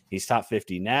 pounds. He's top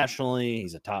 50 nationally.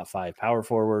 He's a top 5 power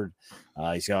forward.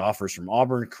 He's got offers from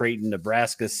Auburn, Creighton,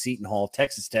 Nebraska, Seton Hall,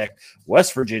 Texas Tech,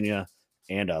 West Virginia,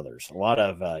 and others. A lot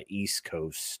of East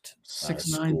Coast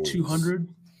 6'9", 200.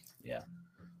 Yeah.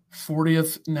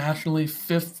 40th nationally,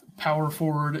 5th power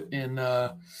forward in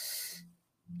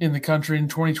the country in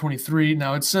 2023.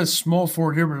 Now it says small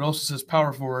forward here, but it also says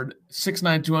power forward.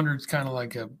 6'9", 200 is kind of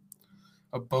like a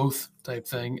both type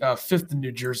thing. 5th in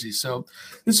New Jersey. So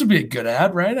this would be a good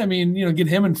ad, right? I mean, get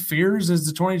him and Fears as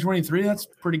the 2023. That's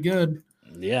pretty good.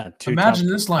 Yeah. Imagine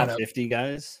this lineup. 50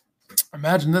 guys.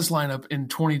 Imagine this lineup in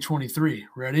 2023.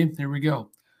 Ready? Here we go.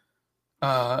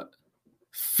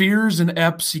 Fears and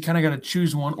Epps, you kind of got to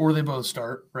choose one, or they both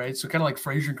start, right? So kind of like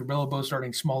Frazier and Curbelo both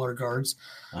starting smaller guards.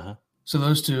 So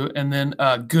those two. And then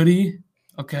Goody,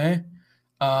 okay.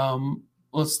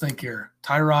 Let's think here.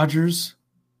 Ty Rogers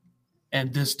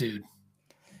and this dude.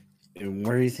 And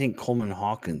where do you think Coleman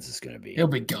Hawkins is going to be? He'll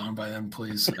be gone by then,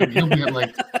 please. I mean,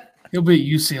 he'll be at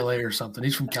UCLA or something.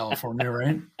 He's from California,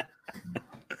 right?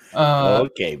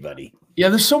 Okay, buddy. Yeah,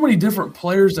 there's so many different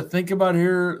players to think about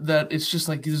here that it's just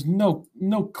like there's no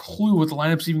clue what the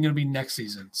lineup's even going to be next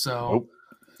season. So,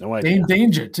 no idea. Dane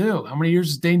Danger too. How many years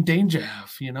does Dane Danger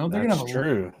have? They're That's gonna have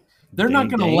true. They're not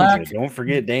going to lack. Don't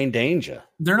forget Dane Danger.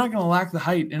 They're not going to lack the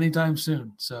height anytime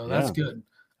soon. So that's good.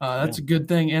 That's a good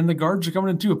thing. And the guards are coming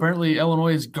in too. Apparently,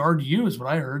 Illinois is guard U, is what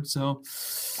I heard. So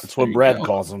that's what Brad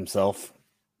calls himself.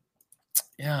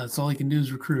 Yeah, that's all he can do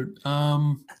is recruit.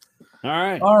 All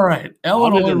right.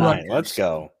 Illinois, Rutgers. Let's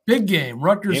go. Big game.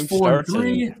 Rutgers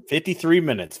 4-3. 53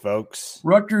 minutes, folks.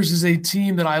 Rutgers is a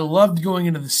team that I loved going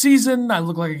into the season. I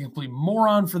look like a complete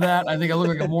moron for that. I think I look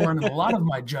like a moron in a lot of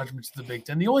my judgments of the Big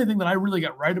Ten. The only thing that I really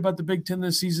got right about the Big Ten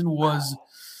this season was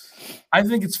I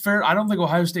think it's fair. I don't think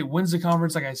Ohio State wins the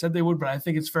conference like I said they would, but I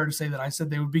think it's fair to say that I said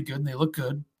they would be good, and they look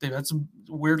good. They've had some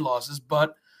weird losses,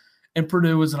 and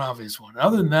Purdue was an obvious one.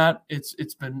 Other than that, it's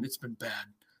been bad.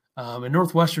 And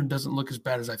Northwestern doesn't look as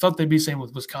bad as I thought they'd be, same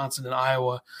with Wisconsin and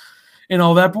Iowa and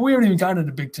all that. But we haven't even gotten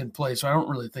into Big Ten play, so I don't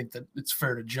really think that it's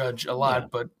fair to judge a lot. Yeah.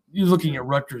 But you're looking at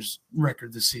Rutgers'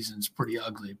 record this season is pretty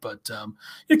ugly. But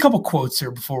a couple quotes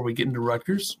here before we get into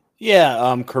Rutgers. Yeah,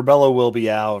 Curbelo will be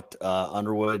out.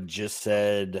 Underwood just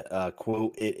said,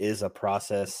 quote, "It is a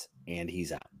process," and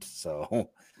he's out. So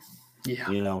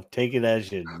Yeah. Take it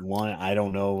as you want. I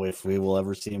don't know if we will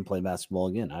ever see him play basketball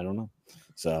again. I don't know.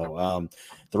 So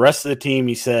the rest of the team,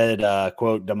 he said,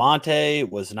 quote, DeMonte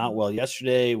was not well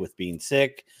yesterday with being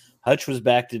sick. Hutch was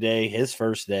back today, his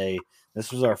first day.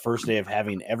 This was our first day of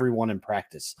having everyone in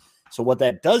practice. So what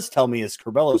that does tell me is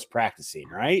Curbelo's practicing,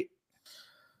 right?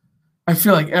 I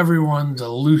feel like everyone's a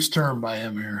loose term by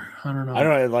him here. I don't know.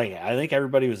 I think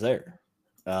everybody was there.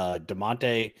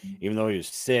 DeMonte, even though he was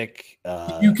sick.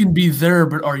 You can be there,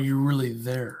 but are you really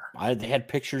there? They had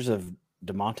pictures of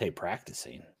DeMonte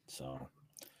practicing. So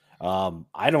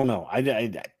I don't know.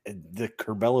 The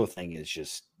Curbelo thing is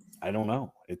just, I don't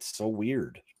know. It's so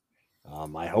weird.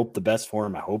 I hope the best for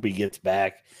him. I hope he gets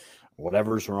back.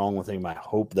 Whatever's wrong with him, I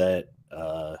hope that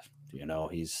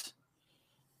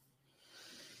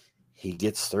he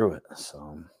gets through it.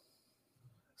 So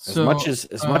as much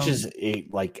as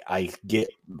I get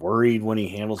worried when he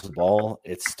handles the ball,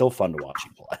 it's still fun to watch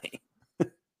him play.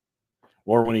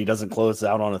 Or when he doesn't close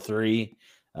out on a three,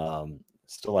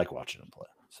 still like watching him play.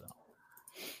 So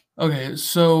okay,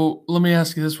 so let me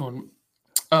ask you this one: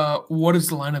 what is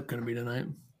the lineup going to be tonight?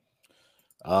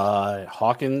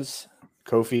 Hawkins,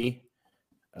 Kofi,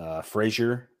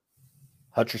 Frazier,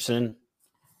 Hutcherson.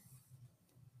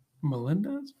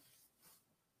 Melendez?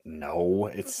 No,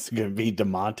 it's going to be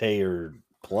DeMonte or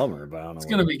Plummer, but I don't know. It's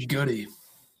going to be Goody.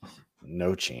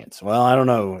 No chance. Well, I don't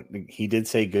know. He did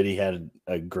say Goody had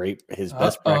his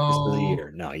best practice of the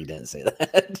year. No, he didn't say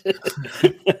that.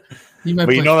 He might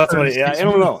but that's what. I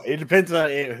don't know. It depends on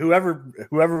whoever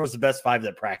was the best five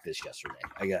that practiced yesterday.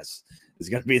 I guess is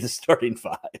going to be the starting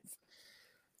five.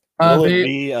 Will it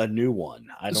be a new one?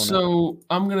 I don't know. So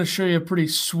I'm going to show you a pretty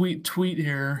sweet tweet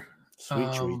here. Sweet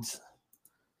tweets.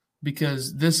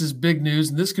 Because this is big news,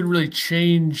 and this could really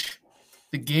change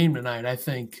the game tonight. I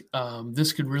think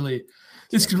this could really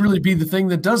be the thing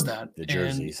that does that. The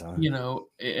jerseys,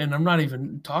 and I'm not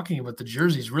even talking about the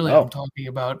jerseys. Really, I'm talking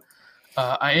about.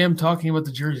 I am talking about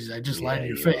the jerseys. I just lied to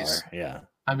your face. Yeah.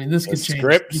 I mean, this could change.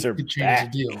 Scripts could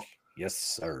change the deal. Yes,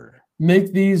 sir.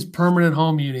 Make these permanent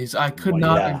home unis. I could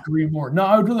not agree more. No,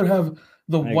 I would rather have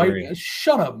the white. Agree.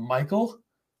 Shut up, Michael.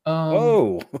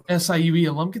 SIUE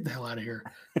alum, get the hell out of here.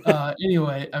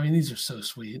 Anyway, I mean, these are so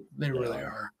sweet. They really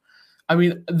are. I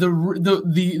mean,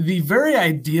 the very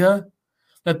idea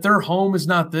that their home is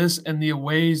not this and the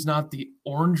away is not the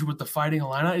orange with the Fighting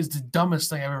Illini is the dumbest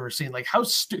thing I've ever seen. Like,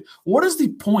 what is the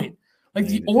point? Like,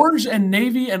 the orange and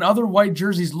navy and other white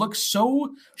jerseys look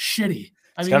so shitty.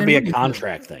 It's got to be a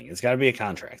contract thing. It's got to be a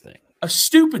contract thing. A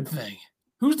stupid thing.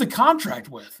 Who's the contract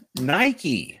with?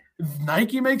 Nike.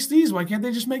 Nike makes these. Why can't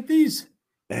they just make these?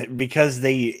 Because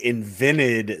they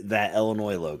invented that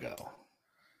Illinois logo.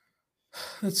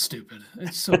 That's stupid.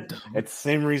 It's so dumb. It's the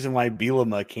same reason why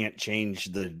Bielema can't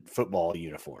change the football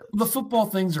uniform. The football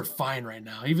things are fine right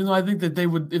now, even though I think that they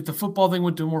would, if the football thing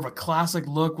went to more of a classic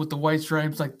look with the white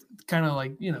stripes, like kind of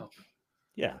like,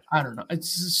 Yeah. I don't know.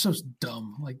 It's so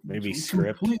dumb. Like maybe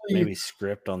script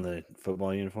on the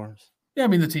football uniforms. Yeah, I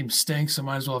mean the team stinks, so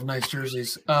might as well have nice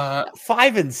jerseys.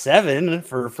 5-7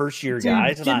 for first-year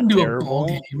guys. Get into a bowl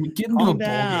game. Calm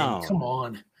down. Come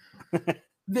on.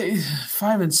 They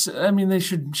 5 and 6. I mean, they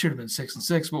should have been 6 and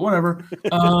 6, but whatever.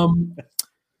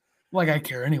 Like I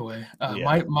care anyway.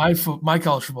 My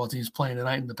college football team is playing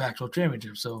tonight in the Pac-12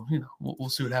 championship, so we'll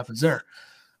see what happens there.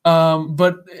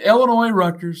 But Illinois,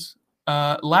 Rutgers.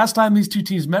 Last time these two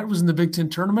teams met was in the Big Ten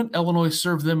tournament. Illinois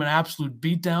served them an absolute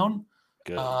beatdown.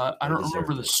 I don't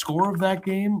remember the score of that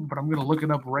game, but I'm going to look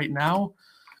it up right now.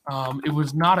 It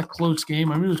was not a close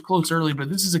game. I mean, it was close early, but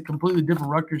this is a completely different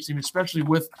Rutgers team, especially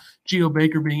with Geo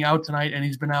Baker being out tonight, and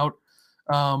he's been out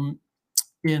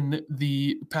in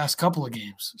the past couple of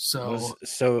games.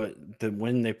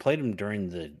 When they played him during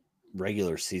the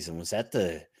regular season, was that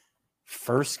the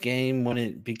first game when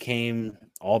it became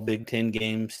all Big Ten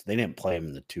games? They didn't play him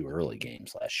in the 2 early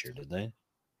games last year, did they?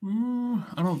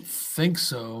 I don't think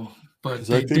so. But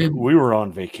I think we were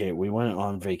on vacation. We went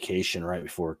on vacation right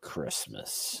before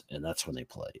Christmas, and that's when they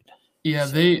played. Yeah,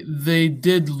 so, they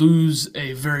did lose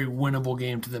a very winnable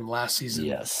game to them last season.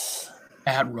 Yes,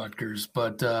 at Rutgers,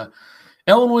 but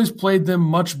Illinois played them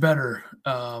much better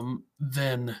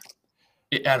than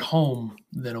at home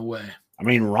than away. I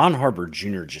mean, Ron Harper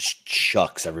Jr. just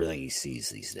chucks everything he sees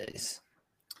these days.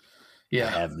 Yeah,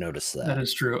 I have noticed that. That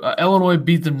is true. Illinois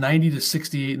beat them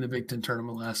 90-68 in the Big Ten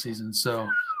tournament last season, so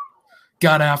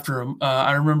got after them.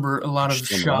 I remember a lot of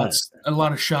shots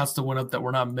that went up that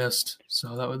were not missed,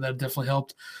 so that definitely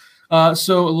helped.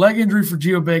 So leg injury for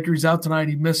Geo Baker. He's out tonight.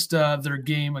 He missed their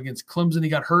game against Clemson. He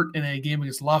got hurt in a game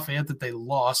against Lafayette that they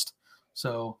lost,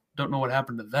 so don't know what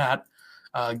happened to that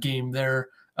game there.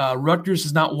 Rutgers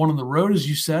has not won on the road, as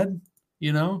you said.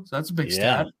 So that's a big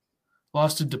stat.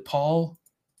 Lost to DePaul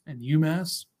and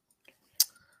UMass.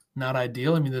 Not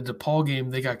ideal. I mean, the DePaul game,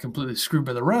 they got completely screwed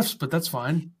by the refs, but that's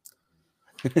fine.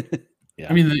 Yeah.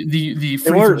 I mean,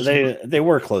 they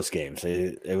were close games.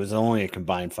 It was only a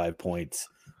combined 5 points,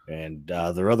 and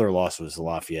their other loss was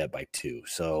Lafayette by 2.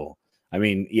 So, I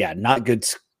mean, yeah, not good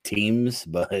teams,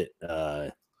 but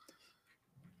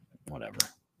whatever.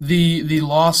 The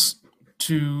loss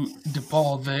to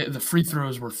DePaul, the free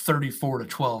throws were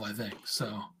 34-12, I think.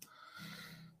 So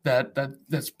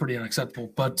that's pretty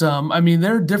unacceptable. But I mean,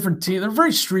 they're a different team. They're a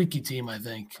very streaky team, I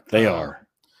think. They are.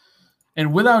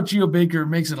 And without Geo Baker, it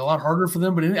makes it a lot harder for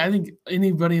them. But I think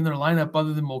anybody in their lineup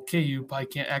other than Mulcahy who probably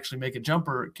can't actually make a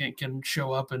jumper can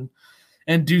show up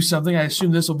and do something. I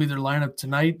assume this will be their lineup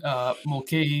tonight.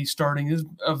 Mulcahy starting is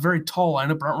a very tall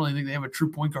lineup, but I don't really think they have a true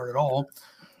point guard at all.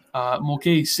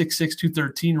 Mulcahy 6'6",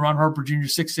 213. Ron Harper Jr.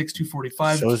 6'6",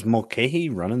 245. So is Mulcahy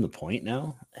running the point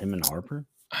now? Him and Harper?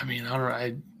 I mean,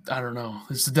 I don't know.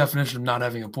 It's the definition of not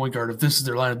having a point guard. If this is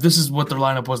their lineup, this is what their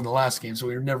lineup was in the last game, so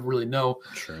we never really know.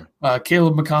 Sure.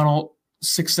 Caleb McConnell,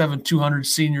 6'7", 200,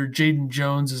 senior. Jaden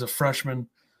Jones is a freshman,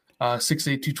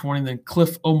 6'8", 220. And then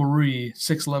Cliff Omarui,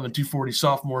 6'11", 240,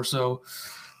 sophomore. So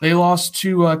they lost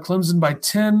to Clemson by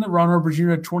 10. Ron Harper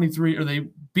Jr. had 23, or they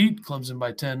beat Clemson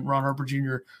by 10. Ron Harper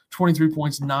Jr., 23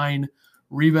 points, 9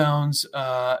 rebounds.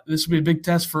 This will be a big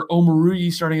test for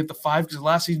Omarui starting at the 5 because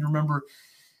last season, remember,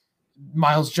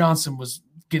 Miles Johnson was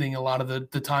getting a lot of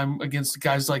the time against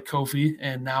guys like Kofi,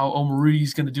 and now Omarui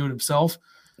is going to do it himself.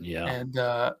 Yeah. And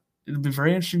it'll be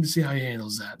very interesting to see how he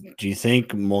handles that. Do you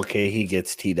think Mulcahy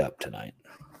gets teed up tonight?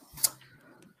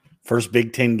 First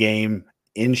Big Ten game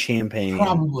in Champaign.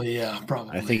 Probably, yeah,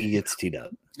 probably. I think he gets teed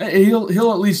up.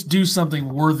 He'll at least do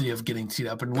something worthy of getting teed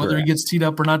up, and whether Correct. he gets teed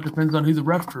up or not depends on who the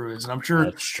ref crew is. And I'm sure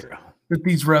That's true. that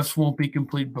these refs won't be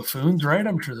complete buffoons, right?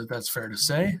 I'm sure that's fair to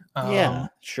say. Yeah,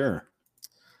 sure.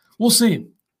 We'll see.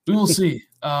 We will see.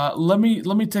 Let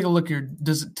me take a look here.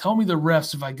 Does it tell me the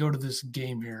refs if I go to this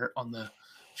game here on the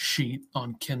sheet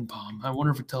on KenPom? I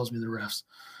wonder if it tells me the refs.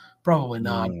 Probably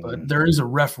not, but there is a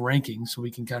ref ranking, so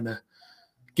we can kind of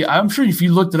get. I'm sure if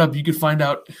you looked it up, you could find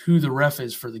out who the ref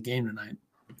is for the game tonight.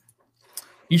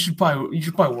 You should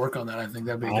probably work on that. I think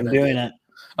that'd be. I'm doing it.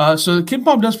 So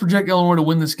KenPom does project Illinois to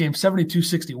win this game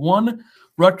 72-61.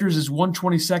 Rutgers is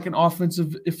 122nd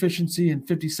offensive efficiency and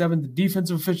 57th the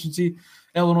defensive efficiency.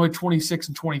 Illinois 26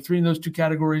 and 23 in those two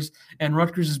categories. And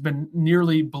Rutgers has been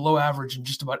nearly below average in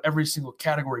just about every single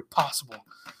category possible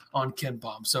on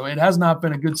KenPom. So it has not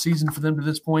been a good season for them to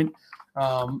this point.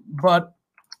 But,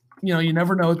 you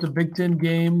never know. It's a Big Ten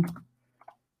game.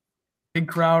 Big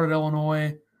crowd at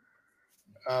Illinois.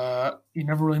 You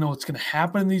never really know what's going to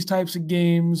happen in these types of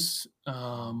games.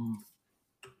 I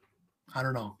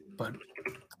don't know. But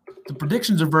the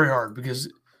predictions are very hard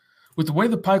because with the way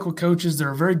the Pike coaches,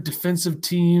 they're a very defensive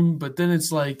team. But then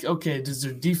it's like, okay, is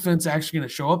their defense actually going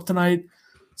to show up tonight?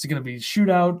 Is it going to be a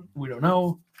shootout? We don't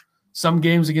know. Some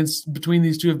games between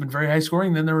these two have been very high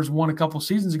scoring. Then there was one a couple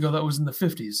seasons ago that was in the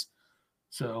 50s.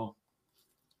 So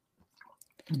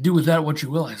do with that what you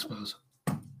will, I suppose.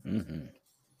 Mm-hmm.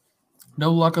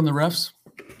 No luck on the refs?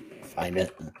 Find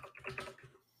it. I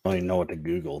don't even know what to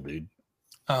Google, dude.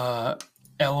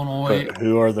 Illinois. But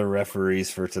who are the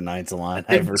referees for tonight's Illini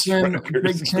versus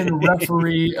Rutgers Big Ten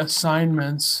referee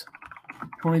assignments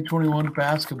 2021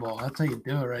 basketball. That's how you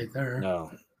do it right there.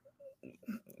 No.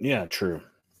 Yeah, true.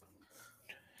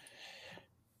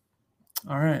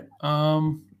 All right.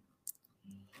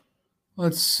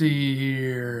 Let's see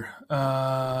here.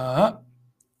 I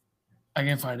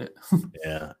can't find it.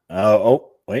 Yeah.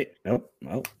 Wait. Nope.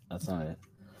 That's not it.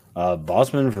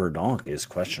 Bosman Verdonk is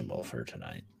questionable for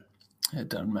tonight. It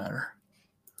doesn't matter.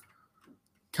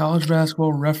 College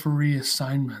basketball referee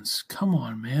assignments. Come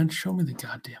on, man. Show me the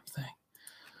goddamn thing.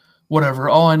 Whatever.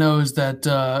 All I know is that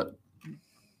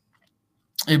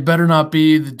it better not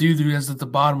be the dude who is at the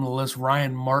bottom of the list.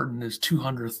 Ryan Martin is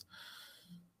 200th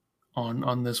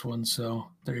on this one. So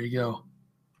there you go.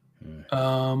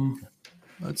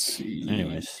 Let's see.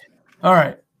 Anyways. All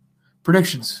right.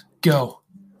 Predictions. Go.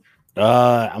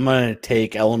 I'm going to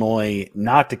take Illinois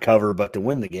not to cover, but to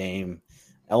win the game.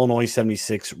 Illinois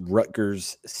 76,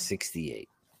 Rutgers 68.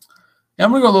 Yeah,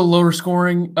 I'm going to go a little lower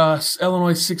scoring.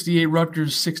 Illinois 68,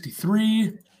 Rutgers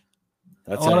 63.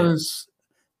 That's a lot of this.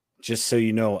 Just so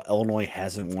you know, Illinois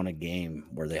hasn't won a game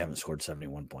where they haven't scored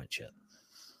 71 points yet.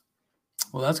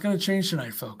 Well, that's going to change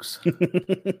tonight, folks.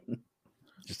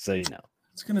 Just so you know.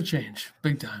 It's going to change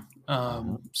big time. I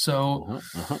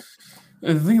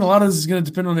think a lot of this is going to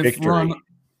depend on if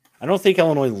I don't think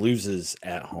Illinois loses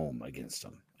at home against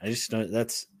them. I just know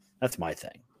that's That's my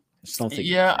thing. I just don't think.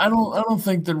 Yeah, I don't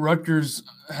think that Rutgers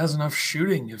has enough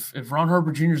shooting. If Ron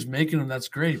Harper Jr. is making them, that's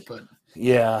great. But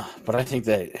yeah, but I think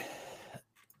that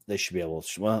they should be able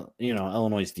to. Well,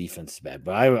 Illinois' defense is bad,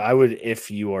 but I would, if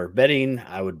you are betting,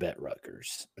 I would bet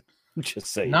Rutgers. Just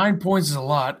say 9 points is a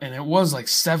lot, and it was like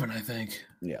 7, I think.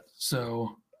 Yeah.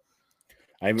 So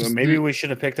maybe we should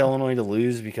have picked Illinois to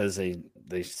lose because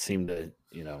they seem to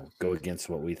go against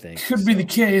what we think. Could be the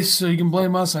case. So you can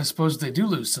blame us, I suppose, if they do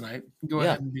lose tonight. Go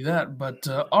ahead and do that. But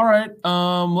all right,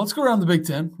 let's go around the Big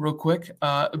Ten real quick.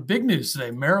 Big news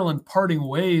today: Maryland parting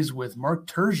ways with Mark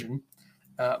Turgeon.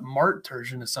 Mart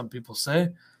Turgeon, as some people say.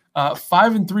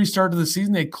 5-3 start to the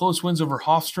season. They had close wins over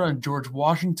Hofstra and George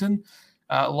Washington.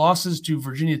 Losses to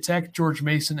Virginia Tech, George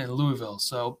Mason, and Louisville.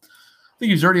 So I think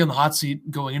he was already on the hot seat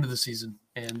going into the season.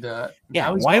 And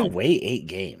why wait 8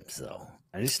 games though?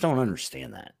 I just don't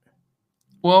understand that.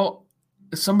 Well,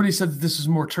 somebody said that this was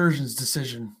more Turgeon's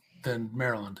decision than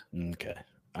Maryland. Okay,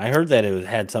 I heard that it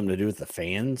had something to do with the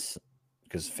fans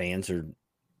because fans are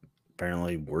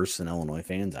apparently worse than Illinois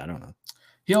fans. I don't know.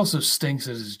 He also stinks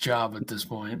at his job at this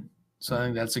point, so I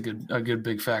think that's a good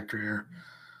big factor here.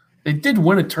 They did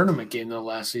win a tournament game though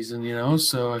last season,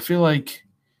 so I feel like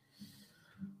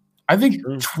I think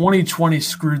 2020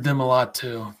 screwed them a lot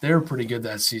too. They were pretty good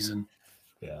that season.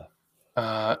 Yeah.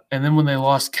 And then when they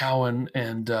lost Cowan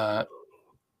and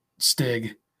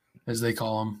Stig, as they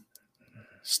call him,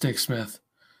 Stig Smith,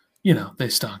 they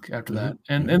stunk after that.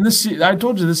 And this, I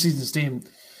told you, this season's team,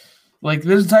 like,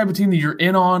 there's the type of team that you're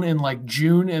in on in like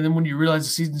June, and then when you realize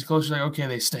the season's close, you're like, okay,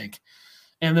 they stink.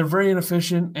 And they're very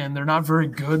inefficient, and they're not very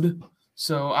good.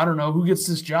 So I don't know who gets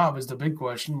this job is the big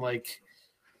question. Like,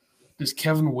 does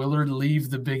Kevin Willard leave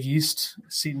the Big East,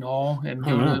 Seton Hall, and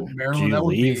go to Maryland? Do you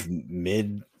leave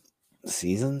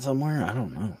mid-season somewhere? I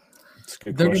don't know. It's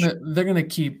a good question. They're gonna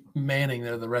keep Manning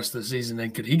there the rest of the season. Then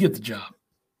could he get the job?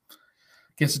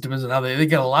 Guess it depends on how they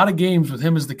got a lot of games with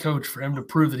him as the coach for him to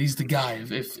prove that he's the guy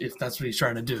if that's what he's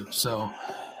trying to do. So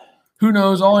who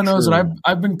knows? All I know is that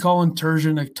I've been calling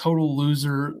Turgeon a total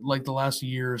loser like the last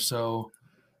year or so.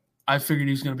 I figured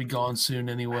he was going to be gone soon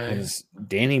anyway. Has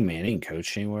Danny Manning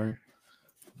coached anywhere?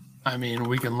 I mean,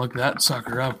 we can look that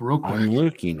sucker up real quick. I'm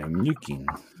looking.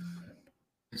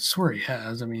 I swear he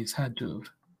has. I mean, he's had to have.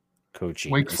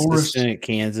 Coaching. Wake Forest.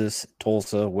 Kansas,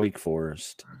 Tulsa, Wake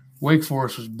Forest. Wake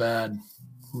Forest was bad.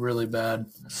 Really bad.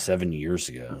 7 years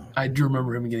ago. I do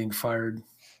remember him getting fired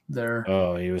there.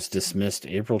 Oh, he was dismissed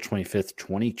April 25th,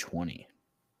 2020.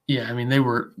 Yeah, I mean, they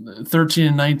were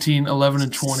 13-19,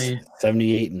 11-20.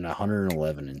 78 and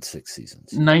 111 in 6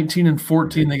 seasons.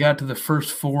 19-14, they got to the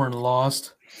first 4 and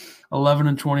lost.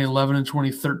 11-20,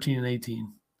 11-20,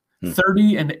 13-18.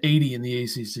 30-80 in the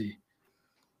ACC.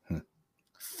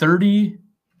 30-80.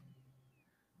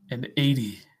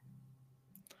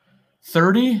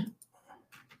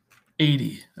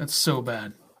 30-80. That's so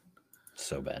bad.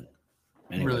 So bad.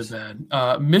 Anyways. Really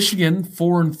bad. Michigan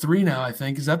 4-3 now, I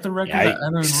think. Is that the record? I don't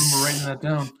remember writing that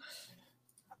down.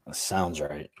 That sounds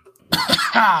right.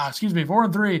 Excuse me,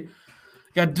 4-3.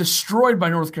 Got destroyed by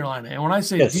North Carolina. And when I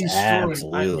say destroyed,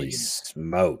 absolutely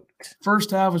smoked.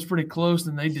 First half was pretty close,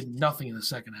 and they did nothing in the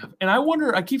second half. And I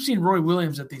wonder, I keep seeing Roy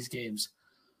Williams at these games.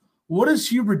 What does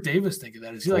Hubert Davis think of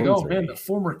that? Is he like, oh, man, the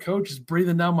former coach is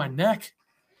breathing down my neck?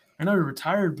 I know he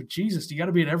retired, but Jesus, you got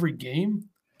to be at every game?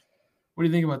 What do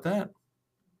you think about that?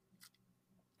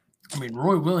 I mean,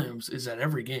 Roy Williams is at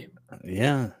every game.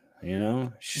 Yeah,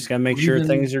 she's got to make sure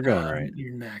things are going right.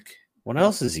 Your neck. What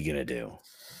else is he going to do?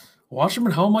 Watch him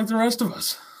at home like the rest of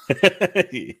us.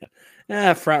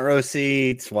 Yeah, front row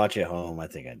seats. Watch at home. I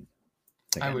think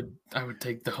I would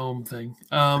take the home thing.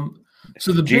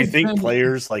 So do you think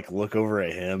players look over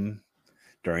at him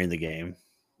during the game?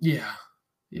 Yeah.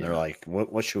 They're like,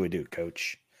 "What should we do,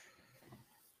 Coach?"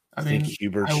 I mean, think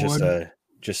Hubert's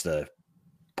just a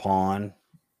pawn.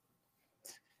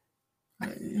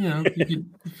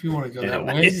 If you want to go that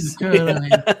way, you could. I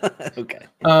mean, okay.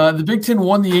 The Big Ten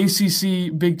won the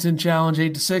ACC Big Ten Challenge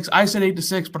 8-6. I said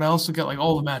 8-6, but I also got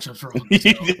all the matchups wrong.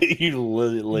 So.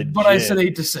 But I said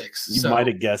 8-6. You might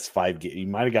have guessed 5. You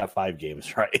might have got 5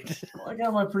 games right. Well, I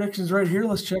got my predictions right here.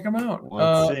 Let's check them out.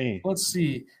 Let's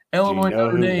see. Illinois,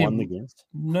 Notre Dame. Won the games?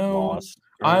 No. Lost.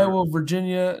 Iowa,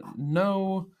 Virginia.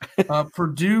 No.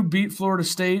 Purdue beat Florida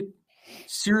State.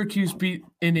 Syracuse beat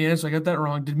Indiana, so I got that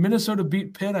wrong. Did Minnesota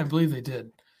beat Pitt? I believe they did.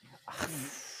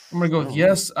 I'm going to go with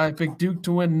yes. I picked Duke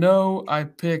to win. No. I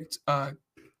picked no,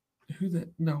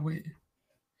 wait.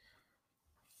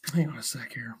 Hang on a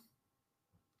sec here.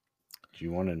 Do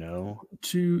you want to know?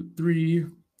 2, 3,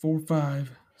 4,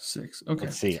 5, 6. Okay.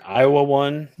 Let's see. Iowa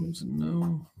won.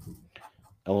 No.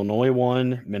 Illinois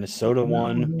won. Minnesota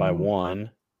won by 1.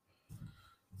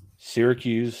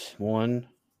 Syracuse won.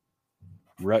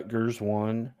 Rutgers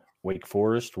won. Wake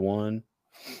Forest won.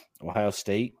 Ohio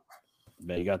State.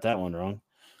 Bet you got that one wrong.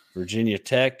 Virginia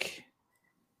Tech.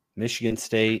 Michigan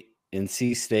State.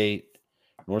 NC State.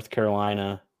 North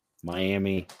Carolina.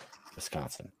 Miami.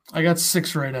 Wisconsin. I got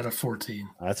 6 right out of 14.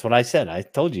 That's what I said. I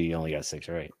told you only got 6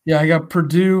 right. Yeah, I got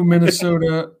Purdue,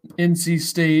 Minnesota, NC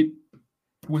State,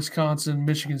 Wisconsin,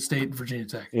 Michigan State, and Virginia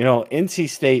Tech. You know, NC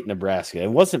State, Nebraska.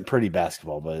 It wasn't pretty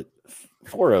basketball, but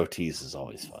 4 OTs is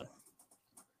always fun.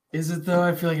 Is it though?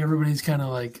 I feel like everybody's kind of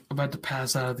like about to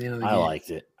pass out at the end of the game. I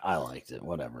liked it.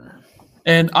 Whatever.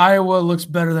 And Iowa looks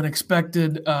better than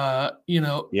expected. Yeah,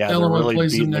 Illinois they're really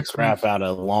plays them beating the next crap week. out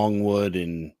of Longwood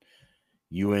and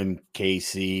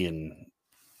UMKC and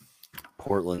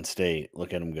Portland State.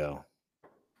 Look at them go.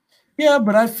 Yeah,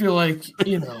 but I feel like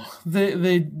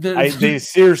they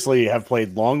seriously have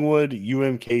played Longwood,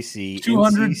 UMKC,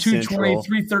 200, NC 220, Central,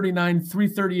 339,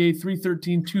 338,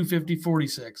 313, 250,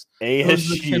 46.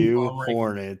 ASU,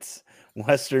 Hornets,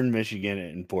 Western Michigan,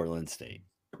 and Portland State.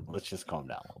 Let's just calm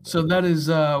down a little bit. So that is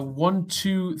 1,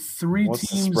 2, 3 What's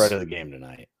teams. the spread of the game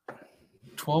tonight?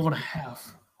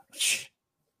 12.5.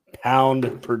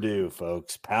 Pound Purdue,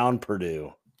 folks. Pound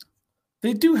Purdue.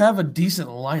 They do have a decent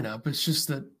lineup. It's just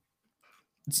that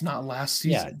it's not last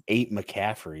season. Yeah, 8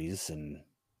 McCaffreys and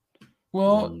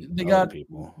they got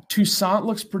people. Toussaint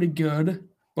looks pretty good.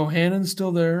 Bohannon's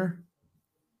still there.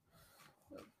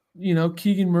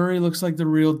 Keegan Murray looks like the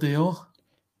real deal.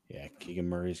 Yeah, Keegan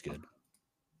Murray's good.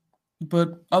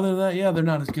 But other than that, yeah, they're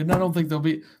not as good. And I don't think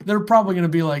they're probably going to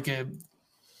be like a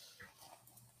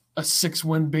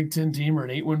 6-win Big Ten team or an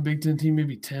 8-win Big Ten team,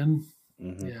 maybe 10.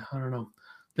 Mm-hmm. Yeah, I don't know.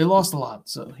 They lost a lot,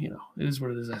 so, it is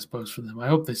what it is, I suppose, for them. I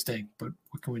hope they stink, but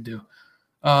what can we do?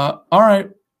 All right.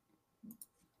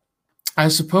 I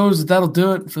suppose that'll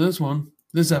do it for this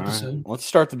episode. Right. Let's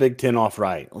start the Big Ten off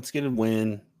right. Let's get a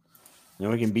win. Then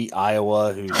we can beat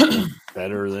Iowa, who's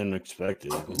better than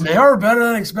expected. They are better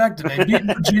than expected. They beat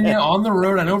Virginia on the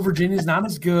road. I know Virginia's not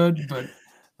as good, but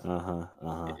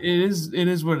it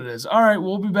is what it is. All right,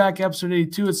 we'll be back episode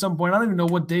 82 at some point. I don't even know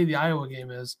what day the Iowa game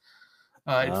is.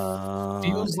 It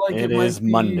feels like it is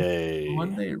might be Monday.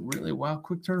 Monday, really? Wow,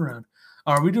 quick turnaround.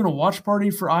 Are we doing a watch party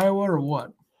for Iowa or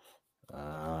what?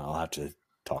 I'll have to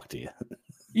talk to you.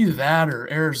 Either that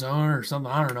or Arizona or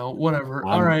something. I don't know. Whatever.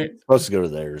 All right. Supposed to go to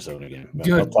the Arizona game.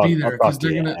 Good. Be there because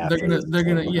they're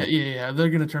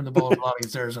gonna turn the ball over a lot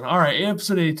against Arizona. All right.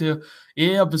 Episode 82.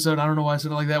 Episode. I don't know why I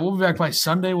said it like that. We'll be back by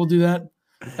Sunday. We'll do that.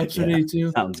 Episode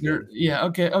 82. Sounds good. Yeah.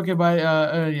 Okay. Okay. Bye.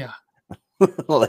 Yeah.